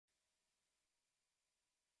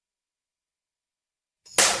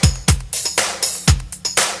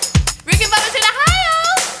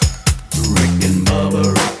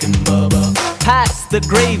the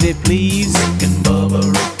gravy, please. Rick and Bubba,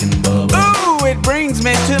 Rick and Bubba. Ooh, it brings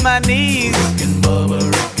me to my knees. Rick and Bubba,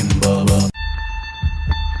 Rick and Bubba.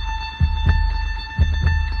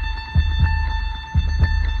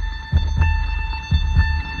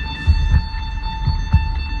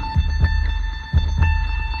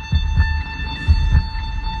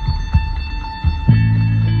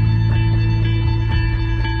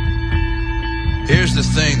 Here's the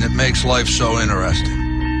thing that makes life so interesting.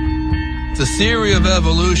 The theory of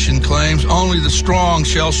evolution claims only the strong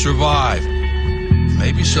shall survive.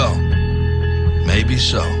 Maybe so. Maybe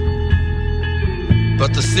so.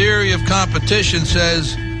 But the theory of competition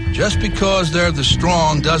says just because they're the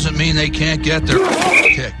strong doesn't mean they can't get their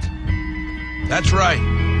kicked. That's right.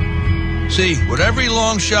 See, what every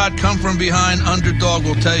long shot come from behind underdog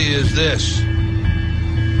will tell you is this.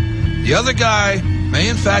 The other guy may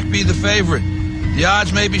in fact be the favorite. The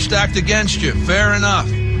odds may be stacked against you, fair enough.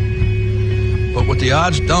 But what the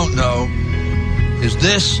odds don't know is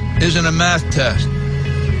this isn't a math test.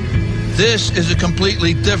 This is a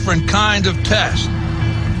completely different kind of test.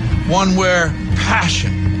 One where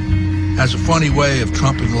passion has a funny way of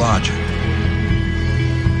trumping logic.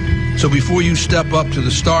 So before you step up to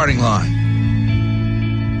the starting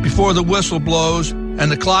line, before the whistle blows and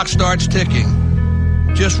the clock starts ticking,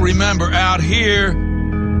 just remember out here,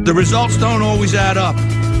 the results don't always add up.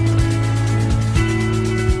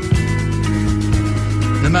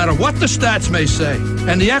 No matter what the stats may say,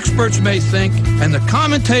 and the experts may think, and the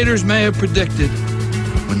commentators may have predicted,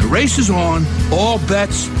 when the race is on, all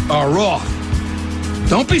bets are off.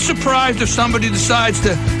 Don't be surprised if somebody decides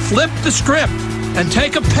to flip the script and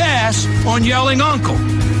take a pass on yelling uncle.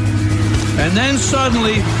 And then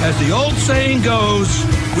suddenly, as the old saying goes,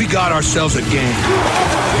 we got ourselves a game.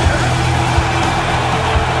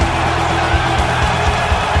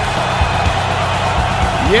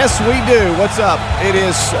 Yes, we do. What's up? It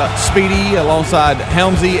is Speedy alongside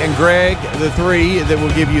Helmsy and Greg, the three that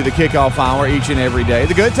will give you the kickoff hour each and every day.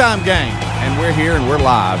 The Good Time Game. And we're here and we're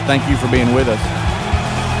live. Thank you for being with us.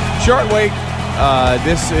 Short week.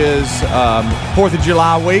 This is 4th of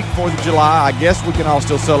July week. 4th of July. I guess we can all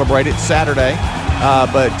still celebrate it Saturday.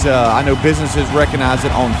 But I know businesses recognize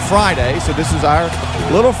it on Friday. So this is our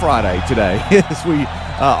little Friday today. As we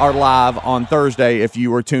are live on Thursday if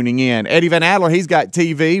you were tuning in. Eddie Van Adler, he's got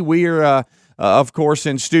TV. We are, of course,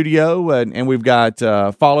 in studio, and we've got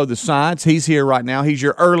Follow the Science. He's here right now. He's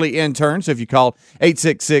your early intern, so if you call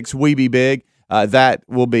 866-WE-BE-BIG, that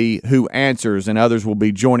will be who answers, and others will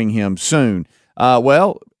be joining him soon.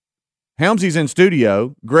 Well, Helmsy's in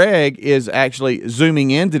studio. Greg is actually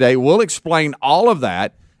Zooming in today. We'll explain all of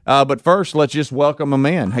that. But first, let's just welcome them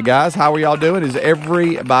in. Hey, guys, how are y'all doing? Is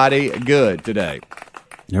everybody good today?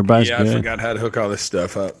 Everybody's good. I forgot how to hook all this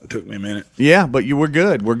stuff up. It took me a minute. Yeah, but we're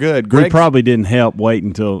good. We're good. Greg, we probably didn't help wait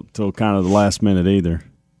until kind of the last minute either.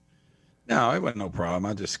 No, it wasn't no problem.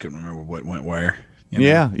 I just couldn't remember what went where. You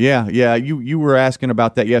know? Yeah. You were asking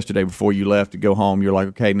about that yesterday before you left to go home. You're like,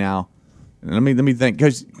 okay, now let me think,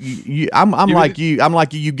 because I'm like you. I'm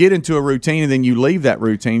like you. You get into a routine and then you leave that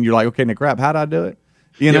routine. You're like, okay, now crap, how did I do it?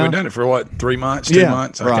 You know, we've done it for what, 3 months, 2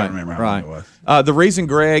 months? I can't remember how long it was. The reason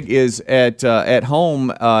Greg is at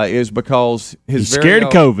home is because he's scared of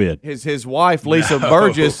COVID. His wife Lisa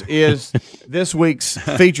Burgess is this week's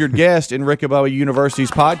featured guest in Rick and Bubba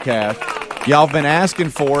University's podcast. Y'all have been asking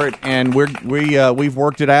for it, and we've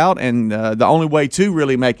worked it out. And the only way to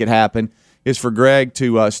really make it happen is for Greg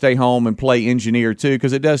to stay home and play engineer too,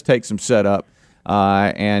 because it does take some setup.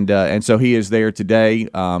 And so he is there today.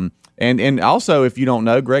 And also, if you don't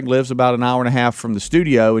know, Greg lives about an hour and a half from the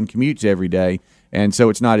studio and commutes every day, and so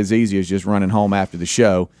it's not as easy as just running home after the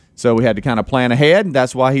show. So we had to kind of plan ahead, and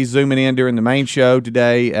that's why he's zooming in during the main show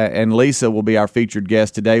today, and Lisa will be our featured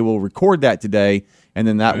guest today. We'll record that today, and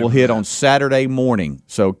then that will hit on Saturday morning,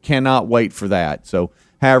 so cannot wait for that. So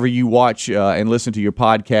however you watch and listen to your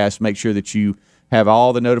podcast, make sure that you have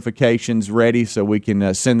all the notifications ready so we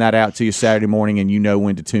can send that out to you Saturday morning and you know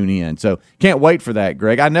when to tune in. So can't wait for that,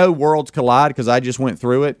 Greg. I know worlds collide because I just went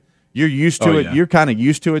through it. You're used to it. Yeah. You're kind of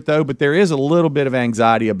used to it, though, but there is a little bit of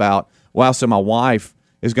anxiety about, wow, so my wife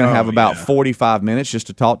is going to have about 45 minutes just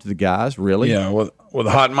to talk to the guys, really? Yeah, with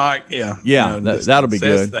a hot mic, Yeah, you know, that'll be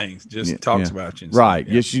good. Things, just talks about you. And right.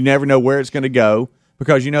 Stuff, Yes, you never know where it's going to go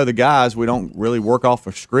because, you know, the guys, we don't really work off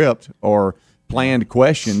a script or planned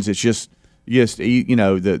questions. It's just you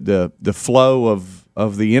know, the flow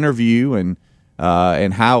of the interview and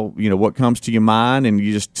how, you know, what comes to your mind, and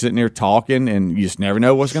you just sitting there talking, and you just never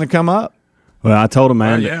know what's going to come up. Well, I told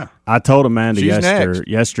Amanda. I told Amanda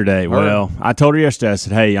yesterday. Well, I told her yesterday. I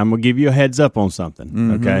said, "Hey, I'm gonna give you a heads up on something."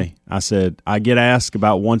 Mm-hmm. Okay. I said I get asked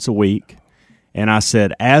about once a week, And I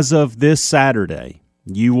said, as of this Saturday,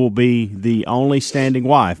 you will be the only standing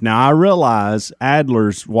wife. Now, I realize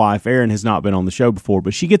Adler's wife, Erin, has not been on the show before,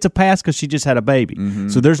 but she gets a pass because she just had a baby.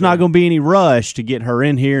 So there's not going to be any rush to get her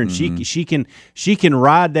in here, and she can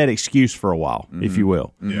ride that excuse for a while, if you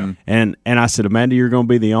will. Yeah. And I said, Amanda, you're going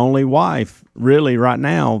to be the only wife, really, right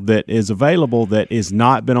now that is available that has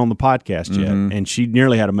not been on the podcast yet. And she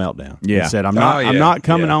nearly had a meltdown. Yeah. And said, I'm not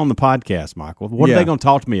coming on the podcast, Michael. What are they going to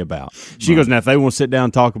talk to me about? She goes, now, if they want to sit down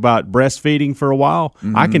and talk about breastfeeding for a while,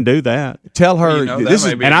 I can do that. Tell her this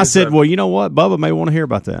is, and I said, well, you know what? Bubba may want to hear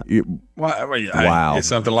about that. Wow. It's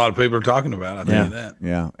something a lot of people are talking about. I tell you that.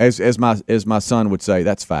 Yeah. As my son would say,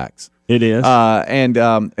 that's facts. It is.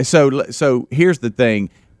 So here's the thing.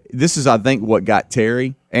 This is, I think, what got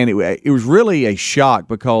Terry, and it was really a shock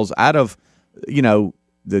because out of,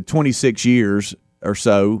 the 26 years or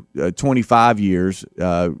so, 25 years,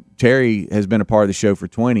 Terry has been a part of the show for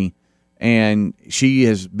 20, and she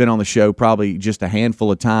has been on the show probably just a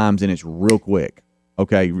handful of times, and it's real quick.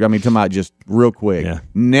 Okay, I mean, talking about just real quick. Yeah.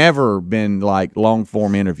 Never been like long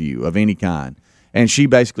form interview of any kind. And she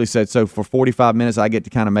basically said, so for 45 minutes, I get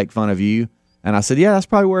to kind of make fun of you. And I said, yeah, that's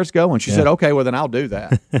probably where it's going. She said, okay, well, then I'll do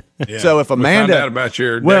that. So if Amanda. We found out about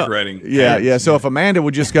your decorating. Yeah. So if Amanda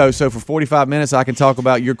would just go, so for 45 minutes, I can talk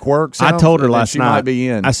about your quirks. I told her last night. She might be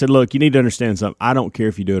in. I said, look, you need to understand something. I don't care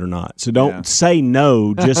if you do it or not. So don't say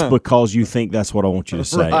no just because you think that's what I want you to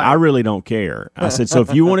say. Right. I really don't care. I said, so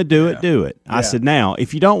if you want to do it, do it. I said, now,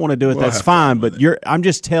 if you don't want to do it, that's fine. But I'm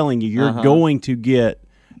just telling you, you're going to get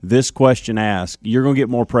this question asked. You're going to get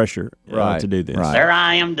more pressure to do this. Right. There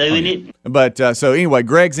I am doing it. But so anyway,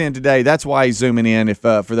 Greg's in today. That's why he's zooming in. If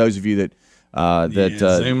for those of you that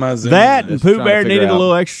zoom and Pooh Bear needed a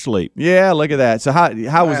little extra sleep. Yeah, look at that. So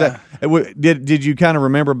how was that? Did you kind of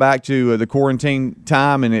remember back to the quarantine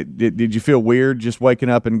time, and did you feel weird just waking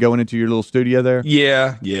up and going into your little studio there?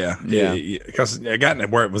 Yeah. Because I got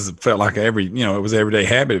where it felt like it was everyday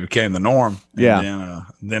habit. It became the norm.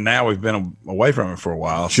 And then now we've been away from it for a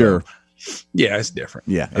while. Sure. So, yeah, it's different.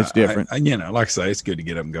 Yeah, it's different. Like I say, it's good to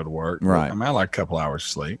get up and go to work. Right. I mean, I like a couple hours of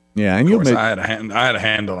sleep. Yeah, and I had a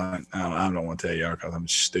handle on it. I don't want to tell y'all because I'm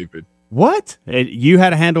stupid. What? You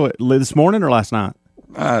had a handle it this morning or last night?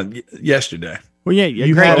 Yesterday. Well, yeah,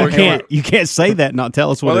 you can't say that and not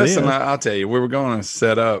tell us what it is. I'll tell you. We were going to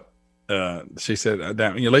set up. She said,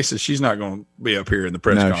 Lisa, she's not going to be up here in the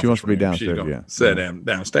press conference. No, she wants to be downstairs. She's going to sit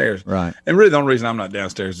downstairs. Right. And really, the only reason I'm not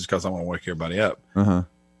downstairs is because I want to wake everybody up.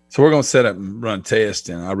 So we're going to set up and run tests,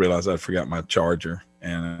 and I realized I forgot my charger,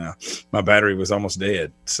 and my battery was almost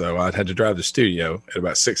dead. So I had to drive to the studio at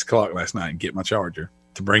about 6 o'clock last night and get my charger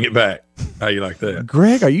to bring it back. How you like that?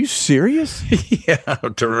 Greg, are you serious? Yeah,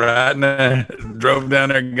 drove down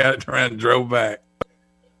there, got it around, and drove back.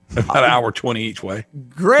 About an hour 20 each way.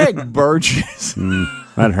 Greg Burgess.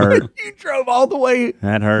 That hurt. You drove all the way.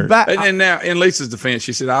 That hurt. Back. And now, in Lisa's defense,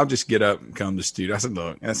 she said, I'll just get up and come to the studio. I said,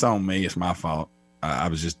 look, that's on me. It's my fault. I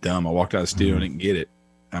was just dumb. I walked out of the studio and didn't get it.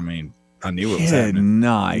 I mean, I knew it was happening.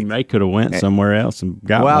 Night. They could have went somewhere else and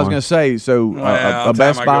got Well, one. I was going to say, so a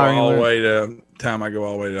Best Buy. Time I go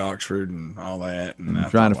all the way to Oxford and all that. And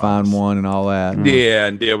trying to find one and all that. Yeah,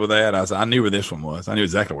 and deal with that. I knew where this one was. I knew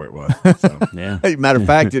exactly where it was. So. Yeah. Matter of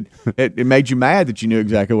fact, it made you mad that you knew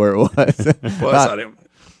exactly where it was. Plus, I didn't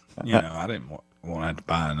want to have to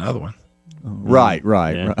buy another one. Right.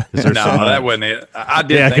 No, that wasn't it. I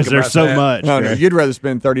did think about there's so much. No, you'd rather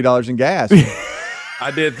spend $30 in gas. I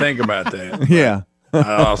did think about that. Yeah.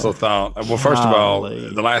 I also thought, well, first of all,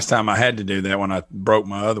 the last time I had to do that when I broke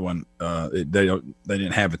my other one, they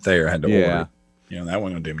didn't have it there. I had to order it. That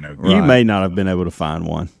wasn't going to do me no good. You may not have been able to find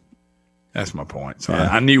one. That's my point. So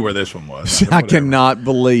I knew where this one was. I cannot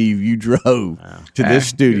believe you drove to this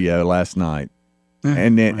studio last night.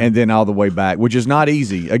 And then all the way back, which is not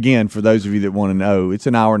easy. Again, for those of you that want to know, it's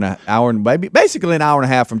basically an hour and a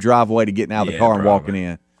half from driveway to getting out of the car and walking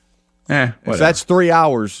in. So that's 3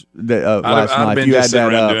 hours last night. If you add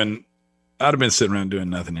that up. I'd have been sitting around doing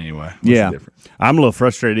nothing anyway. Yeah. I'm a little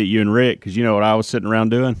frustrated at you and Rick because you know what I was sitting around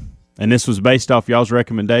doing? And this was based off y'all's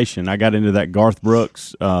recommendation. I got into that Garth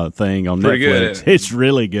Brooks thing on Pretty Netflix. Good. It's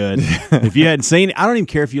really good. If you hadn't seen it, I don't even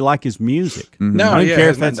care if you like his music. No, I don't care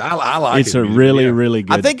if I like it. It's a really, really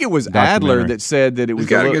good. I think it was Adler that said that it was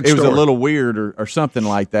a little weird or something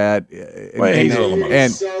like that. Well, he's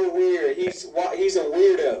so weird. He's a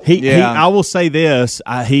weirdo. I will say this: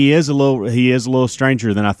 he is a little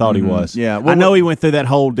stranger than I thought he was. Yeah, I know he went through that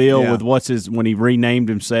whole deal with when he renamed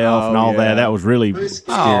himself and all that. That was really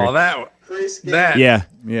scary. Oh, that.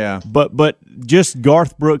 Yeah. But just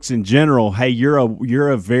Garth Brooks in general. Hey, you're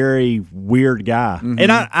a very weird guy,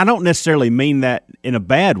 and I don't necessarily mean that in a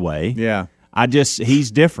bad way. Yeah.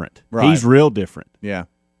 he's different. Right. He's real different. Yeah.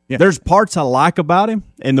 Yeah. There's parts I like about him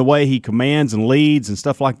and the way he commands and leads and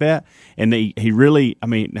stuff like that. And he really,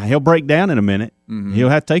 he'll break down in a minute. Mm-hmm. He'll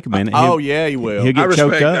have to take a minute. He will. He'll get I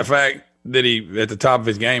respect choked up. the fact that he, at the top of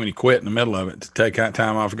his game, and he quit in the middle of it to take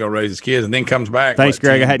time off to go raise his kids, and then comes back. Thanks,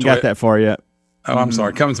 Greg. I hadn't got that far yet. Oh, I'm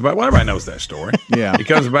sorry. Comes back. Well, everybody knows that story. Yeah. He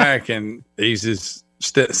comes back, and he's just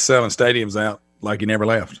selling stadiums out like he never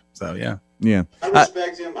left. So, yeah. Yeah. I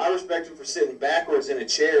respect him. I respect him for sitting backwards in a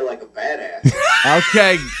chair like a badass.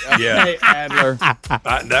 Okay. Yeah. Hey, Adler.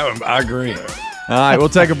 I agree. All right, we'll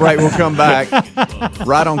take a break. We'll come back.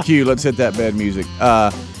 Right on cue. Let's hit that bed music.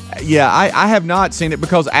 I have not seen it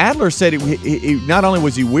because Adler said it not only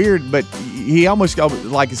was he weird, but he almost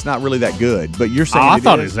like it's not really that good. But you're saying I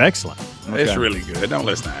thought it was excellent. It's Okay. really good. Don't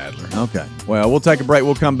listen to Adler. Okay. Well, we'll take a break.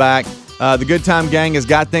 We'll come back. The Good Time Gang has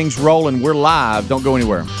got things rolling. We're live. Don't go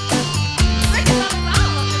anywhere.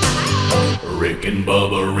 Rick and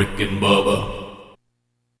Bubba, Rick and Bubba.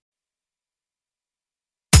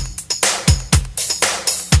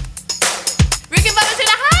 Rick and Bubba's in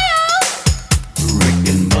Ohio. Rick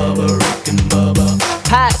and Bubba, Rick and Bubba.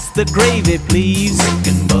 Pass the gravy, please. Rick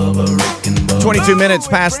and Bubba, Rick and Bubba. 22 minutes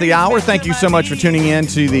past the hour. Thank you so much for tuning in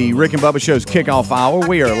to the Rick and Bubba Show's Kickoff Hour.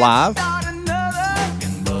 We are live.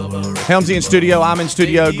 Helmsy in studio. I'm in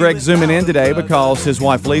studio. Greg zooming in today because his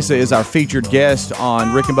wife Lisa is our featured guest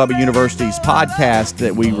on Rick and Bubba University's podcast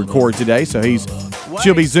that we record today. So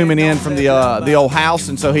she'll be zooming in from the old house,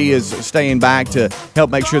 and so he is staying back to help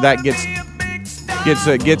make sure that gets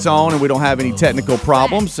on and we don't have any technical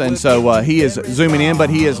problems. And so he is zooming in, but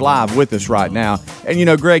he is live with us right now.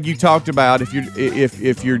 And Greg, you talked about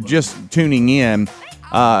if you're just tuning in.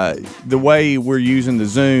 The way we're using the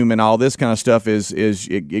Zoom and all this kind of stuff is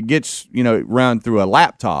it gets run through a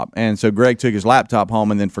laptop, and so Greg took his laptop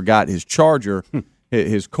home and then forgot his charger,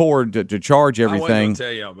 his cord to charge everything. I wasn't going to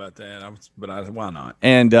tell y'all about that, why not?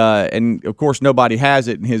 And of course nobody has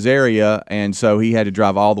it in his area, and so he had to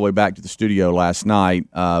drive all the way back to the studio last night,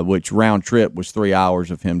 which round trip was 3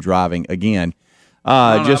 hours of him driving again.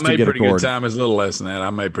 Just to get a cord. I made pretty good time. It's a little less than that. I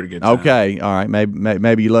made pretty good time. Okay, all right.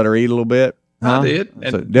 Maybe you let her eat a little bit. Huh? I did.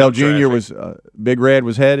 So And Dale no Jr. traffic. was Big Red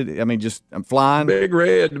was headed. I'm flying.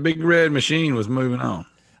 The big red machine was moving on.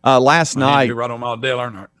 Last night, Right on my Dale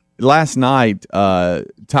Earnhardt. last night,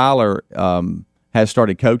 Tyler has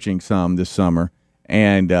started coaching some this summer,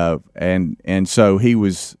 and so he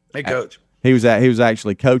was. Hey, Coach. He was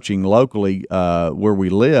actually coaching locally where we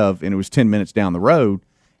live, and it was 10 minutes down the road.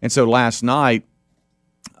 And so last night,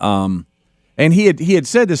 and he had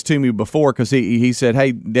said this to me before because he said,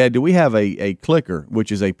 "Hey, Dad, do we have a clicker,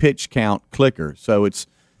 which is a pitch count clicker?" So it's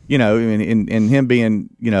in him being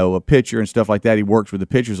a pitcher and stuff like that, he works with the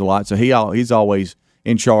pitchers a lot. So he's always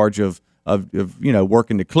in charge of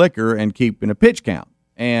working the clicker and keeping a pitch count.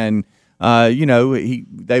 And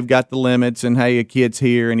they've got the limits, and hey, a kid's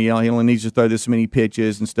here, and he only needs to throw this many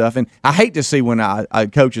pitches and stuff. And I hate to see when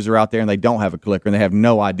coaches are out there and they don't have a clicker and they have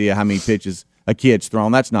no idea how many pitches a kid's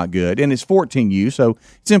thrown. That's not good. And it's 14U, so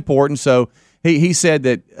it's important. So he said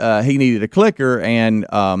that he needed a clicker, and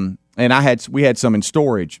we had some in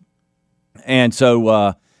storage. And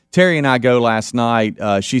so Terry and I go last night.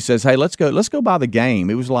 She says, "Hey, let's go by the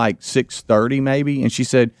game." It was like 6:30 maybe, and she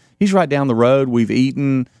said, "He's right down the road. We've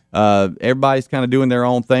eaten. Everybody's kind of doing their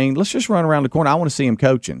own thing. Let's just run around the corner. I want to see him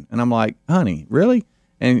coaching." And I'm like, "Honey, really?"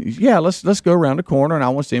 And yeah, let's go around the corner, and I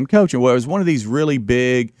want to see him coaching. Well, it was one of these really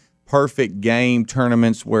big, perfect game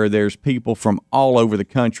tournaments where there's people from all over the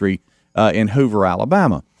country in Hoover,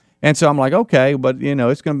 Alabama. And so I'm like, okay, but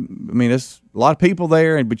it's there's a lot of people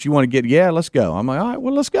there, but you want to let's go. I'm like, all right,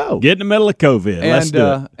 well, let's go. Get in the middle of COVID. Let's do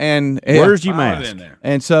it. And where's your mask?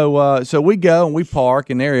 And so we go and we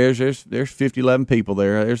park, and there's 50, 11 people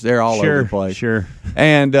there. They're all over the place. Sure.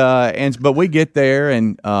 And but we get there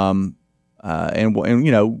and walk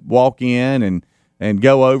in and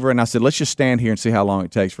go over, and I said, let's just stand here and see how long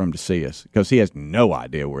it takes for him to see us, because he has no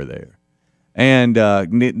idea we're there. And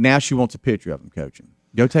now she wants a picture of him coaching.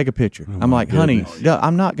 Go take a picture. I'm like, honey, no,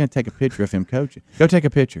 I'm not going to take a picture of him coaching. Go take a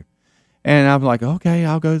picture. And I'm like, okay,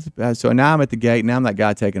 I'll go. So now I'm at the gate. Now I'm that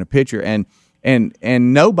guy taking a picture. And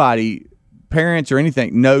nobody, parents or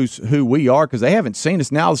anything, knows who we are because they haven't seen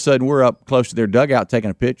us. Now all of a sudden we're up close to their dugout taking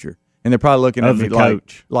a picture. And they're probably looking at me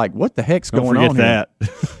like, what the heck's going on here? Don't forget that.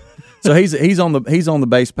 So he's on the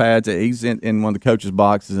base pads. He's in one of the coaches'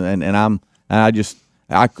 boxes, and I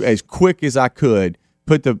as quick as I could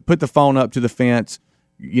put the phone up to the fence.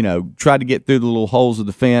 Tried to get through the little holes of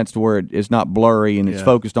the fence to where it's not blurry and it's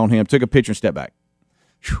focused on him. Took a picture and stepped back.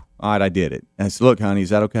 Whew. All right, I did it. I said, "Look, honey,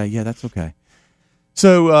 is that okay?" "Yeah, that's okay."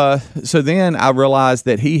 So then I realized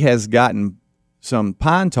that he has gotten some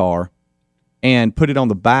pine tar and put it on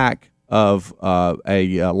the back of a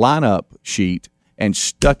lineup sheet and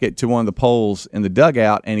stuck it to one of the poles in the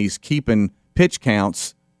dugout, and he's keeping pitch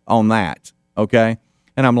counts on that, okay?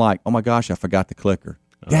 And I'm like, oh, my gosh, I forgot the clicker.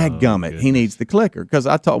 Dadgummit, he needs the clicker because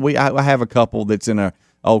I have a couple that's in a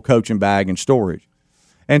old coaching bag in storage.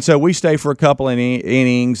 And so we stay for a couple of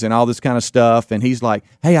innings and all this kind of stuff, and he's like,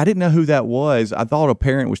 hey, I didn't know who that was. I thought a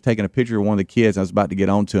parent was taking a picture of one of the kids. I was about to get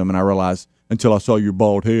on to him, and I realized until I saw your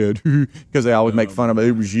bald head because they always make fun of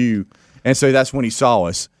it was you. And so that's when he saw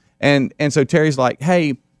us. And so Terry's like,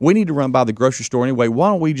 hey, we need to run by the grocery store anyway. Why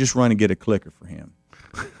don't we just run and get a clicker for him?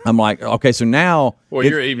 I'm like, okay, so now. Well,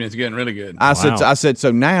 your evening's getting really good. I said,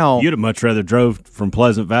 so now. You'd have much rather drove from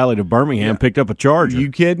Pleasant Valley to Birmingham, picked up a Charger.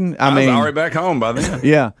 You kidding? I was already back home by then.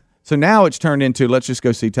 Yeah. So now it's turned into let's just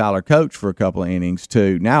go see Tyler coach for a couple of innings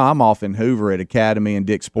too. Now I'm off in Hoover at Academy and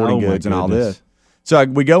Dick's Sporting Goods and all this. So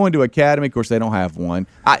we go into Academy. Of course, they don't have one.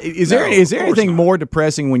 Is there anything more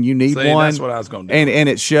depressing when you need one? That's what I was going to do. And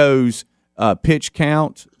it shows pitch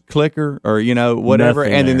count, clicker, or whatever,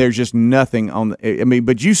 nothing and then there. there's just nothing on.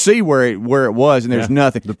 But you see where it was, and there's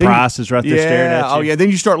nothing. The price is right there staring at you. Oh yeah.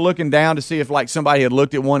 Then you start looking down to see if like somebody had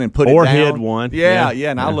looked at one and put it down. Or hid one. Yeah.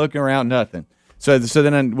 And I looking around, nothing. So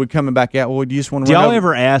then we're coming back out. Well, do you just want to? Do y'all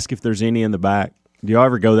ever ask if there's any in the back? Do y'all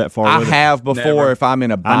ever go that far? I have before. Never. If I'm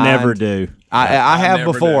in a bind. I never do. I have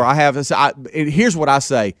never before. do. I have. Here's what I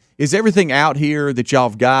say: is everything out here that y'all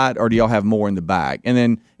have got, or do y'all have more in the bag? And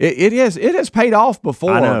then it has paid off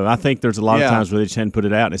before. I know. I think there's a lot of times where they just hadn't put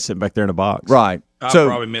it out and it's sitting back there in a box. Right. I so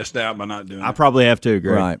probably missed out by not doing it. I probably have too,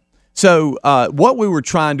 Greg. right. So what we were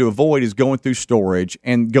trying to avoid is going through storage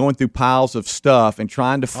and going through piles of stuff and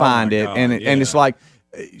trying to find it. God, And it's like.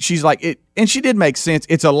 She's like it, and she did make sense.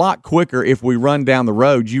 It's a lot quicker if we run down the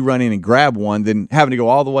road. You run in and grab one than having to go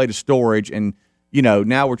all the way to storage. And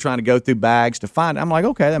now we're trying to go through bags to find it. I'm like,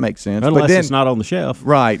 okay, that makes sense. Unless but then, it's not on the shelf.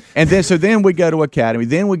 right? And then we go to Academy.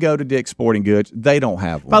 Then we go to Dick's Sporting Goods. They don't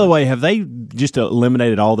have one. By the way, have they just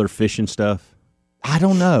eliminated all their fishing stuff? I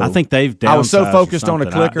don't know. I think they've downsized. I was so or focused on a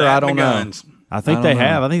something. clicker. I don't know. Guns. I think they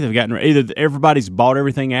have. I think they've gotten either everybody's bought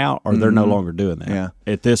everything out or they're no longer doing that. Yeah.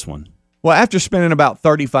 At this one. Well, after spending about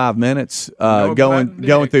 35 minutes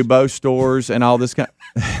going through both stores and all this kind,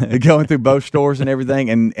 going through both stores and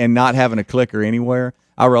everything, and not having a clicker anywhere,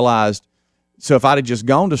 I realized. So if I'd have just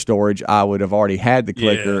gone to storage, I would have already had the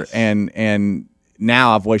clicker, Yes. and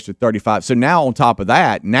now I've wasted 35. So now on top of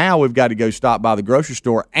that, now we've got to go stop by the grocery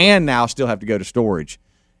store, and now still have to go to storage,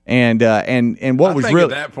 and what I was think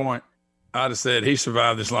really at that point, I'd have said he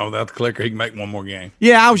survived this long without the clicker. He can make one more game.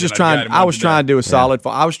 Yeah, I was just Then I'd trying. got him I was on trying to today. do a solid.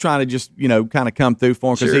 I was trying to just kind of come through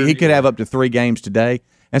for him because Sure, he could have up to 3 games today,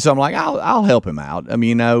 and so I'm like, I'll help him out. I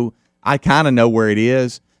mean, I kind of know where it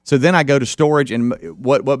is. So then I go to storage, and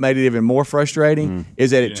what made it even more frustrating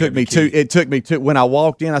is that it took me to when I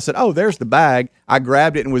walked in. I said, "Oh, there's the bag." I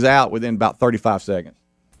grabbed it and was out within about 35 seconds.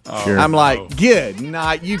 Oh, I'm like, "Good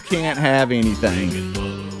night. You can't have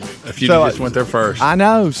anything." if you so just went there first. I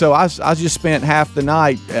know. So I just spent half the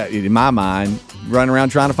night, in my mind, running around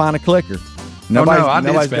trying to find a clicker. I did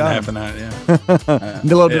nobody's spend got half it. the night. Yeah.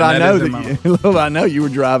 Little did I know that is that. Little did I know you were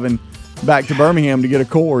driving back to Birmingham to get a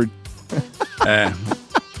cord.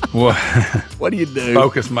 Well, What do you do?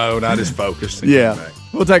 focus mode. I just focused. and came Yeah. back.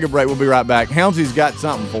 We'll take a break. We'll be right back. Helmsy's got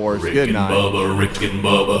something for us. Good night. Bubba, Rick and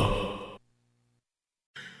Bubba.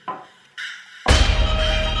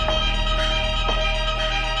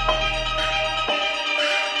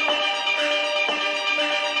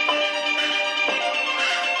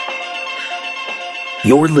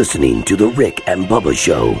 You're listening to The Rick and Bubba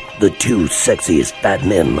Show, the 2 sexiest fat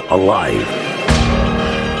men alive.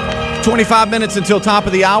 25 minutes until top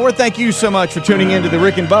of the hour. Thank you so much for tuning in to the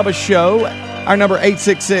Rick and Bubba Show. Our number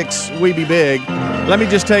 866-WE-BE-BIG. Let me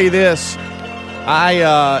just tell you this.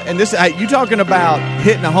 You talking about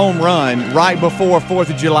hitting a home run right before 4th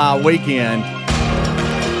of July weekend.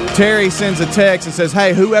 Terry sends a text and says,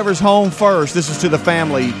 hey, whoever's home first, this is to the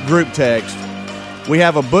family group text. We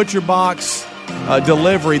have a butcher box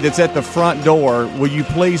delivery that's at the front door. Will you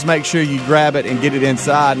please make sure you grab it and get it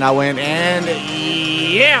inside? And I went, and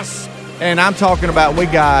yes. And I'm talking about we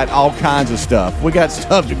got all kinds of stuff. We got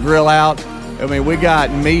stuff to grill out. I mean, we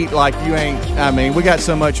got meat like you ain't. I mean, we got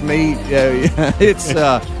so much meat. It's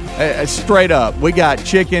straight up. We got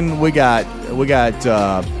chicken. We got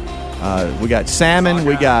salmon.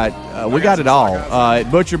 We got it all at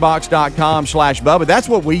butcherbox.com/Bubba. That's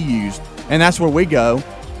what we use, and that's where we go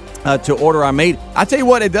to order our meat. I tell you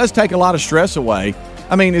what, it does take a lot of stress away.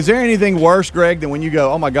 I mean, is there anything worse, Greg, than when you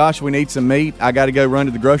go, oh, my gosh, we need some meat. I got to go run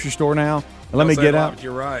to the grocery store now. Let me get out.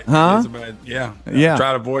 You're right. Huh? Yeah. Yeah.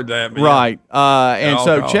 Try to avoid that. But right. And all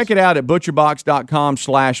so costs. check it out at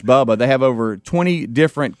butcherbox.com/Bubba. They have over 20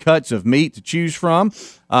 different cuts of meat to choose from.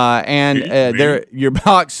 Your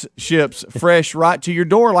box ships fresh right to your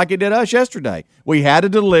door like it did us yesterday. We had a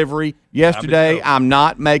delivery yesterday. I'm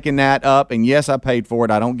not making that up. And yes, I paid for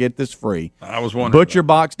it. I don't get this free. I was wondering.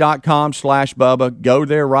 Butcherbox.com/Bubba. Go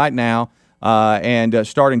there right now and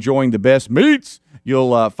start enjoying the best meats.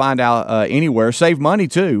 You'll find out anywhere. Save money,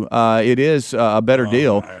 too. It is a better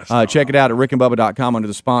deal. Check it out at rickandbubba.com under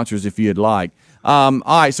the sponsors if you'd like. All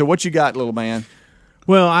right, so what you got, little man?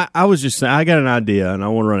 Well, I was just saying, I got an idea, and I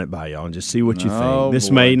want to run it by y'all and just see what you think. I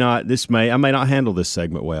may not handle this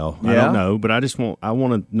segment well. I don't know, but I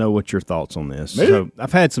want to know what your thoughts on this. Maybe. So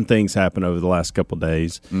I've had some things happen over the last couple of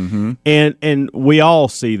days, and we all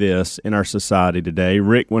see this in our society today.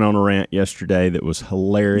 Rick went on a rant yesterday that was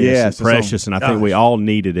hilarious and precious, and I think we all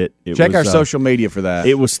needed it. Check our social media for that.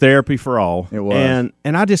 It was therapy for all. It was.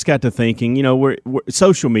 And I just got to thinking,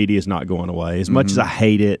 social media is not going away. As much as I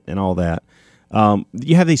hate it and all that,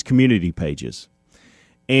 you have these community pages.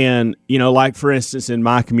 And, like, for instance, in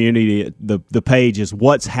my community, the page is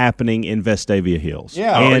What's Happening in Vestavia Hills.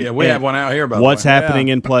 Yeah. We have one out here, by the way. What's happening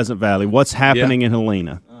in Pleasant Valley. What's happening in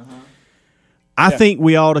Helena. I think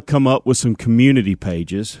we ought to come up with some community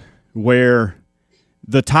pages where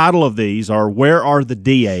the title of these are Where Are the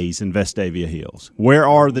DAs in Vestavia Hills? Where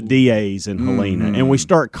are the DAs in Helena? And we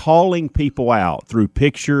start calling people out through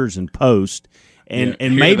pictures and posts. And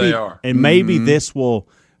maybe this will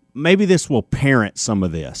parent some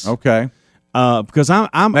of this. Okay. Because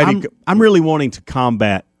I'm really wanting to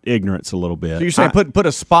combat ignorance a little bit. So you're saying put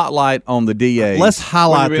a spotlight on the DAs. Let's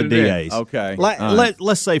highlight the DAs. Okay.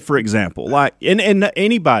 Let's say, for example, and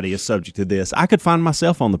anybody is subject to this. I could find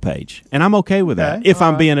myself on the page, and I'm okay with that if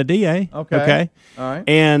I'm being a DA. Okay. All right.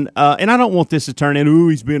 And I don't want this to turn into,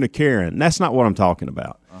 he's being a Karen. That's not what I'm talking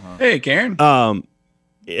about. Hey, Karen.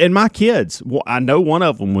 And my kids, I know one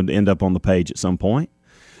of them would end up on the page at some point.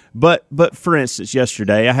 But for instance,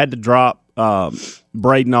 yesterday I had to drop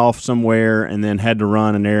Braden off somewhere and then had to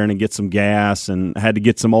run an errand and get some gas and had to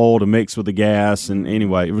get some oil to mix with the gas. And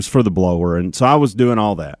anyway, it was for the blower. And so I was doing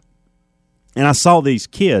all that. And I saw these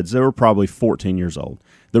kids. They were probably 14 years old.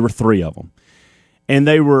 There were 3 of them. And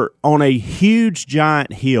they were on a huge,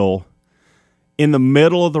 giant hill in the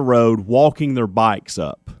middle of the road walking their bikes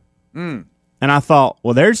up. And I thought,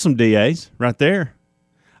 well, there's some DAs right there.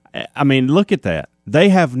 I mean, look at that. They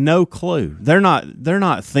have no clue. They're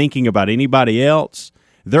not thinking about anybody else.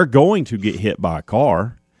 They're going to get hit by a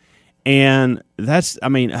car. And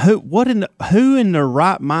who in their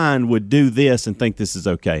right mind would do this and think this is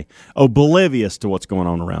okay? Oblivious to what's going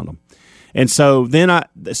on around them. And so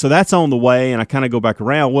so that's on the way, and I kind of go back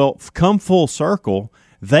around. Well, come full circle,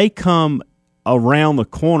 they come around the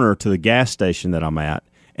corner to the gas station that I'm at,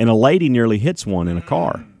 and a lady nearly hits one in a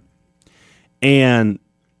car. And,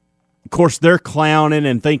 of course, they're clowning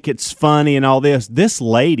and think it's funny and all this. This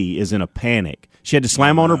lady is in a panic. She had to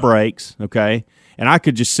slam on her brakes, okay? And I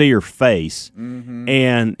could just see her face.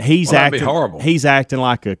 And he's acting horrible. He's acting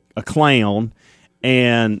like a clown.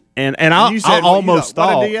 And I almost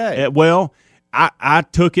thought, I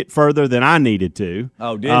took it further than I needed to.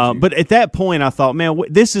 Oh, did you? But at that point, I thought, man,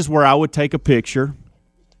 this is where I would take a picture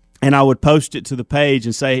and I would post it to the page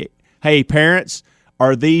and say, hey, parents,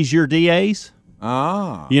 are these your DAs?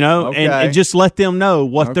 Okay. And just let them know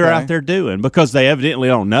what they're out there doing, because they evidently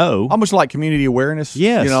don't know. Almost like community awareness.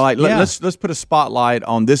 Yes. Let's put a spotlight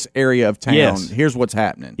on this area of town. Yes. Here's what's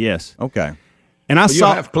happening. Yes. Okay. And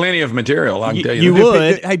You'll have plenty of material, I can tell you. You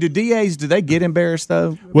would. Hey, do DAs, do they get embarrassed,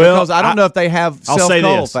 though? Well, because I don't know if they have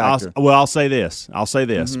self-cull factor. I'll say this.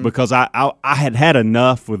 Because I had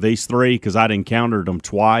enough with these 3 because I'd encountered them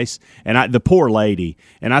twice. And the poor lady.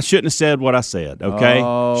 And I shouldn't have said what I said, okay?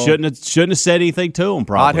 Oh. Shouldn't have said anything to them,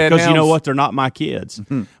 probably. Because you know what? They're not my kids.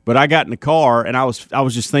 But I got in the car, and I was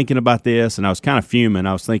just thinking about this, and I was kind of fuming.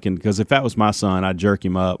 I was thinking, because if that was my son, I'd jerk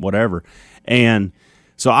him up, whatever. And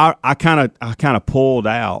so I kind of pulled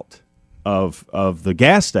out of the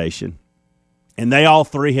gas station, and they all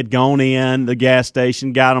 3 had gone in the gas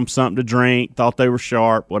station, got them something to drink, thought they were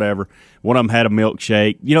sharp, whatever. One of them had a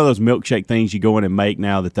milkshake. You know those milkshake things you go in and make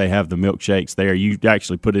now that they have the milkshakes there? You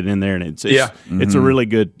actually put it in there, and it's a really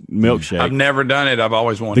good milkshake. I've never done it. I've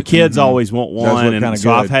always wanted the kids always want one, and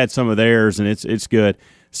so I've had some of theirs, and it's good.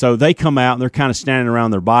 So they come out, and they're kind of standing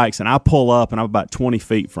around their bikes, and I pull up, and I'm about 20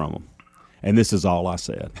 feet from them. And this is all I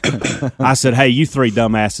said. I said, hey, you 3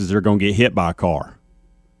 dumbasses are going to get hit by a car.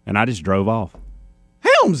 And I just drove off.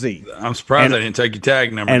 Helmsy. I'm surprised I didn't take your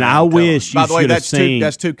tag number. And I wish you By the way, should have seen.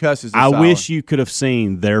 That's 2 cusses. I wish you could have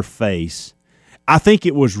seen their face I think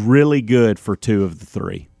it was really good for 2 of the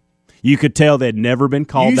 3. You could tell they'd never been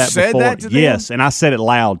called that before. You said that to them? Yes, and I said it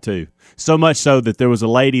loud too. So much so that there was a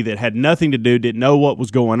lady that had nothing to do, didn't know what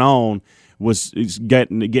was going on, was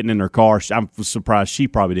getting in her car. I was surprised she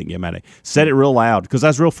probably didn't get mad at me. Said it real loud because I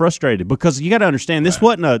was real frustrated. Because you got to understand, this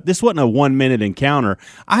wasn't a 1-minute encounter.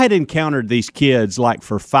 I had encountered these kids like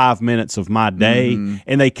for 5 minutes of my day,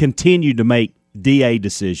 and they continued to make DA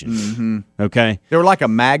decisions. Okay, they were like a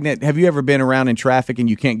magnet. Have you ever been around in traffic and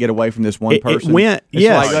you can't get away from this one person? It went,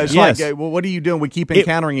 it's like, well, what are you doing? We keep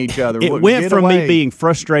encountering each other. It went from me being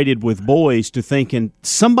frustrated with boys to thinking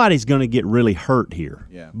somebody's going to get really hurt here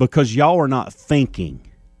because y'all are not thinking.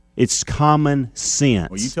 It's common sense.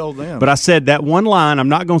 Well, you told them. But I said that one line. I'm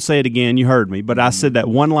not going to say it again. You heard me. But I said that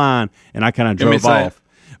one line, and I kind of drove off.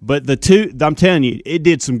 But the 2, I'm telling you, it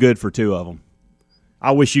did some good for 2 of them.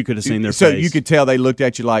 I wish you could have seen their face. So you could tell they looked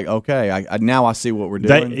at you like, okay, now I see what we're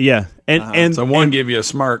doing. And so one give you a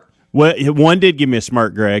smirk. Well, one did give me a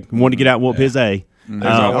smirk, Greg. One to get out and whoop his A. There's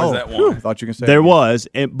always that one. I thought you were going to say there was,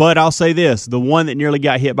 but I'll say this: the one that nearly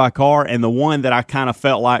got hit by a car, and the one that I kind of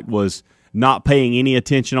felt like was not paying any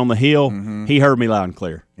attention on the hill. He heard me loud and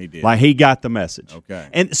clear. He did. Like he got the message. Okay.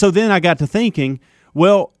 And so then I got to thinking,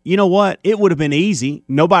 well, you know what? It would have been easy.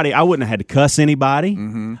 I wouldn't have had to cuss anybody.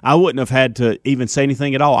 I wouldn't have had to even say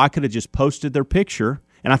anything at all. I could have just posted their picture,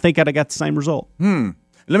 and I think I'd have got the same result.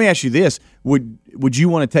 Let me ask you this: Would you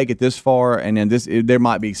want to take it this far? And then there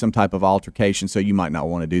might be some type of altercation, so you might not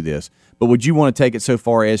want to do this. But would you want to take it so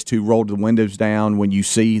far as to roll the windows down when you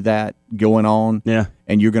see that going on? Yeah.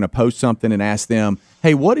 And you're going to post something and ask them,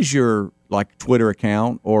 "Hey, what is your Twitter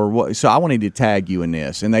account or what?" So I wanted to tag you in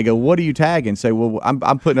this, and they go, "What are you tagging?" Say, "Well,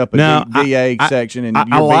 I'm putting up a DA section, and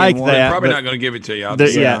I like that. They're probably not going to give it to you.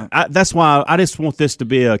 That's why I just want this to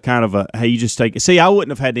be a kind of a hey, you just take it. See, I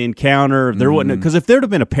wouldn't have had to encounter there wouldn't because if there'd have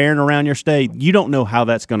been a parent around your state, you don't know how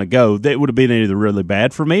that's going to go. That would have been either really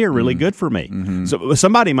bad for me or really good for me. So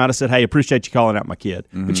somebody might have said, "Hey, appreciate you calling out my kid,"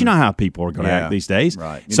 but you know how people are going to act these days.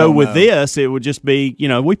 Right. So with this, it would just be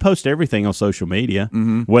we post everything on social media,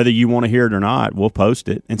 whether you want to hear it or not. We'll post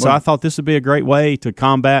it, and so I thought this would be a great way to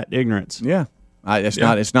combat ignorance. Yeah,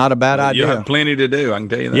 it's not a bad idea. You have plenty to do. I can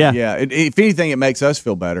tell you that. Yeah. If anything, it makes us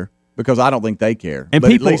feel better because I don't think they care, and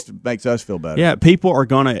but at least it makes us feel better. Yeah, people are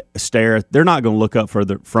going to stare. They're not going to look up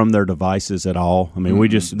from their devices at all. I mean,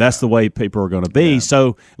 that's the way people are going to be. Yeah.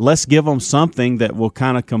 So let's give them something that will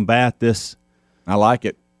kind of combat this. I like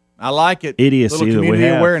it. Idiocy that we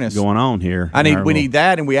have awareness going on here. We need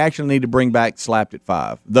that, and we actually need to bring back Slapped at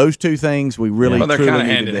 5. Those 2 things we really they're truly kind of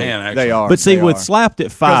need hand to in do. hand. Actually. They are. But see, with Slapped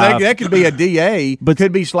at 5, that could be a DA, but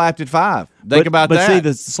could be Slapped at 5. Think about that. But see,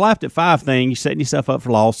 the Slapped at 5 thing, you're setting yourself up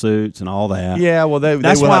for lawsuits and all that. Yeah, well,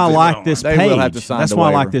 that's why I like this page. They will have to sign that's the why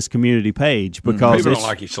waiver. I like this community page because people don't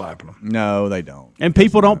like you slapping them. No, they don't. And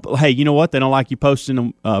people don't. Hey, you know what? They don't like you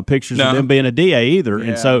posting pictures of them being a DA either.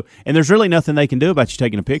 Yeah. And there's really nothing they can do about you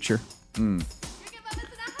taking a picture.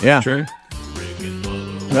 Yeah, true.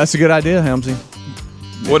 That's a good idea, Helmsy.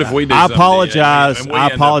 What if we do? I apologize. I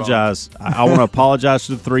apologize. I want to apologize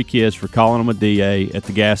to the 3 kids for calling them a DA at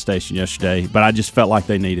the gas station yesterday, but I just felt like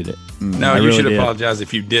they needed it. No, you should apologize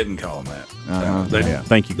if you didn't call them that.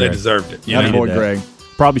 Thank you, Greg. They deserved it. Boy, Greg.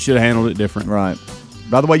 Probably should have handled it different. Right.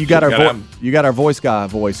 By the way, you got our voice guy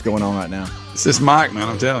voice going on right now. It's this mic, man.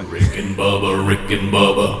 I'm telling you. Rick and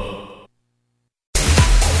Bubba.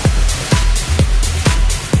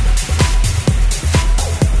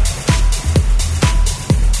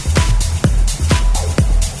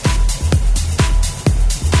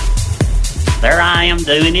 There I am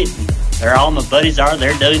doing it. There all my buddies are.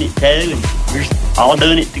 They're doing it too. And we're all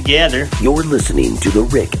doing it together. You're listening to The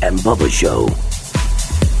Rick and Bubba Show.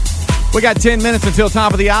 We got 10 minutes until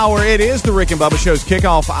top of the hour. It is the Rick and Bubba Show's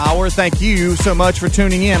kickoff hour. Thank you so much for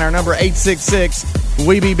tuning in. Our number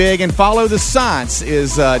 866-WE-BE-BIG. And Follow the Science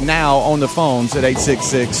is now on the phones at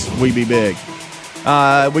 866-WE-BE-BIG.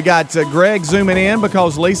 We got Greg zooming in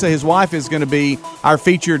because Lisa, his wife, is going to be our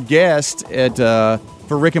featured guest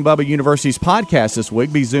for Rick and Bubba University's podcast this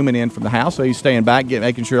week. Be zooming in from the house, so he's staying back,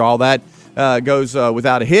 making sure all that goes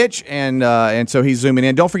without a hitch, and so he's zooming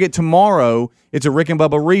in. Don't forget, tomorrow it's a Rick and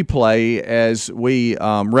Bubba replay as we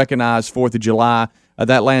recognize 4th of July.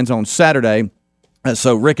 That lands on Saturday.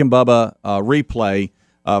 So Rick and Bubba replay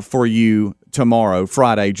for you tomorrow,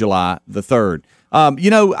 Friday, July the 3rd.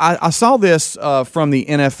 I saw this from the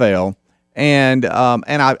NFL. And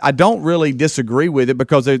I don't really disagree with it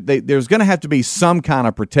because there's going to have to be some kind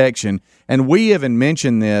of protection. And we even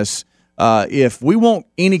mentioned this. If we want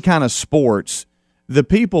any kind of sports, the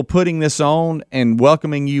people putting this on and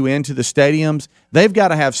welcoming you into the stadiums, they've got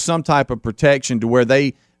to have some type of protection to where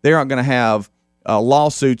they aren't going to have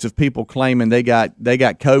lawsuits of people claiming they got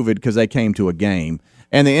COVID because they came to a game.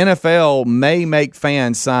 And the NFL may make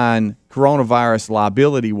fans sign coronavirus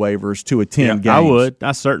liability waivers to attend games.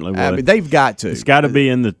 I certainly would. I mean, they've got to. It's got to be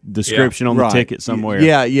in the description on the ticket somewhere.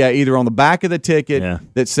 Yeah, either on the back of the ticket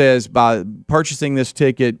that says by purchasing this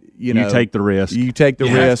ticket, you take the risk. You take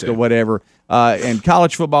the risk or whatever. And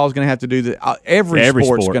college football is going to have to do that. Every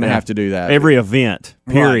sport's going to have to do that. Every event,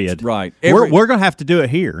 period. Right. We're going to have to do it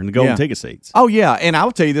here in the golden ticket seats. Oh yeah, and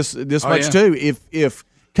I'll tell you this much too. If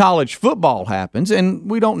college football happens, and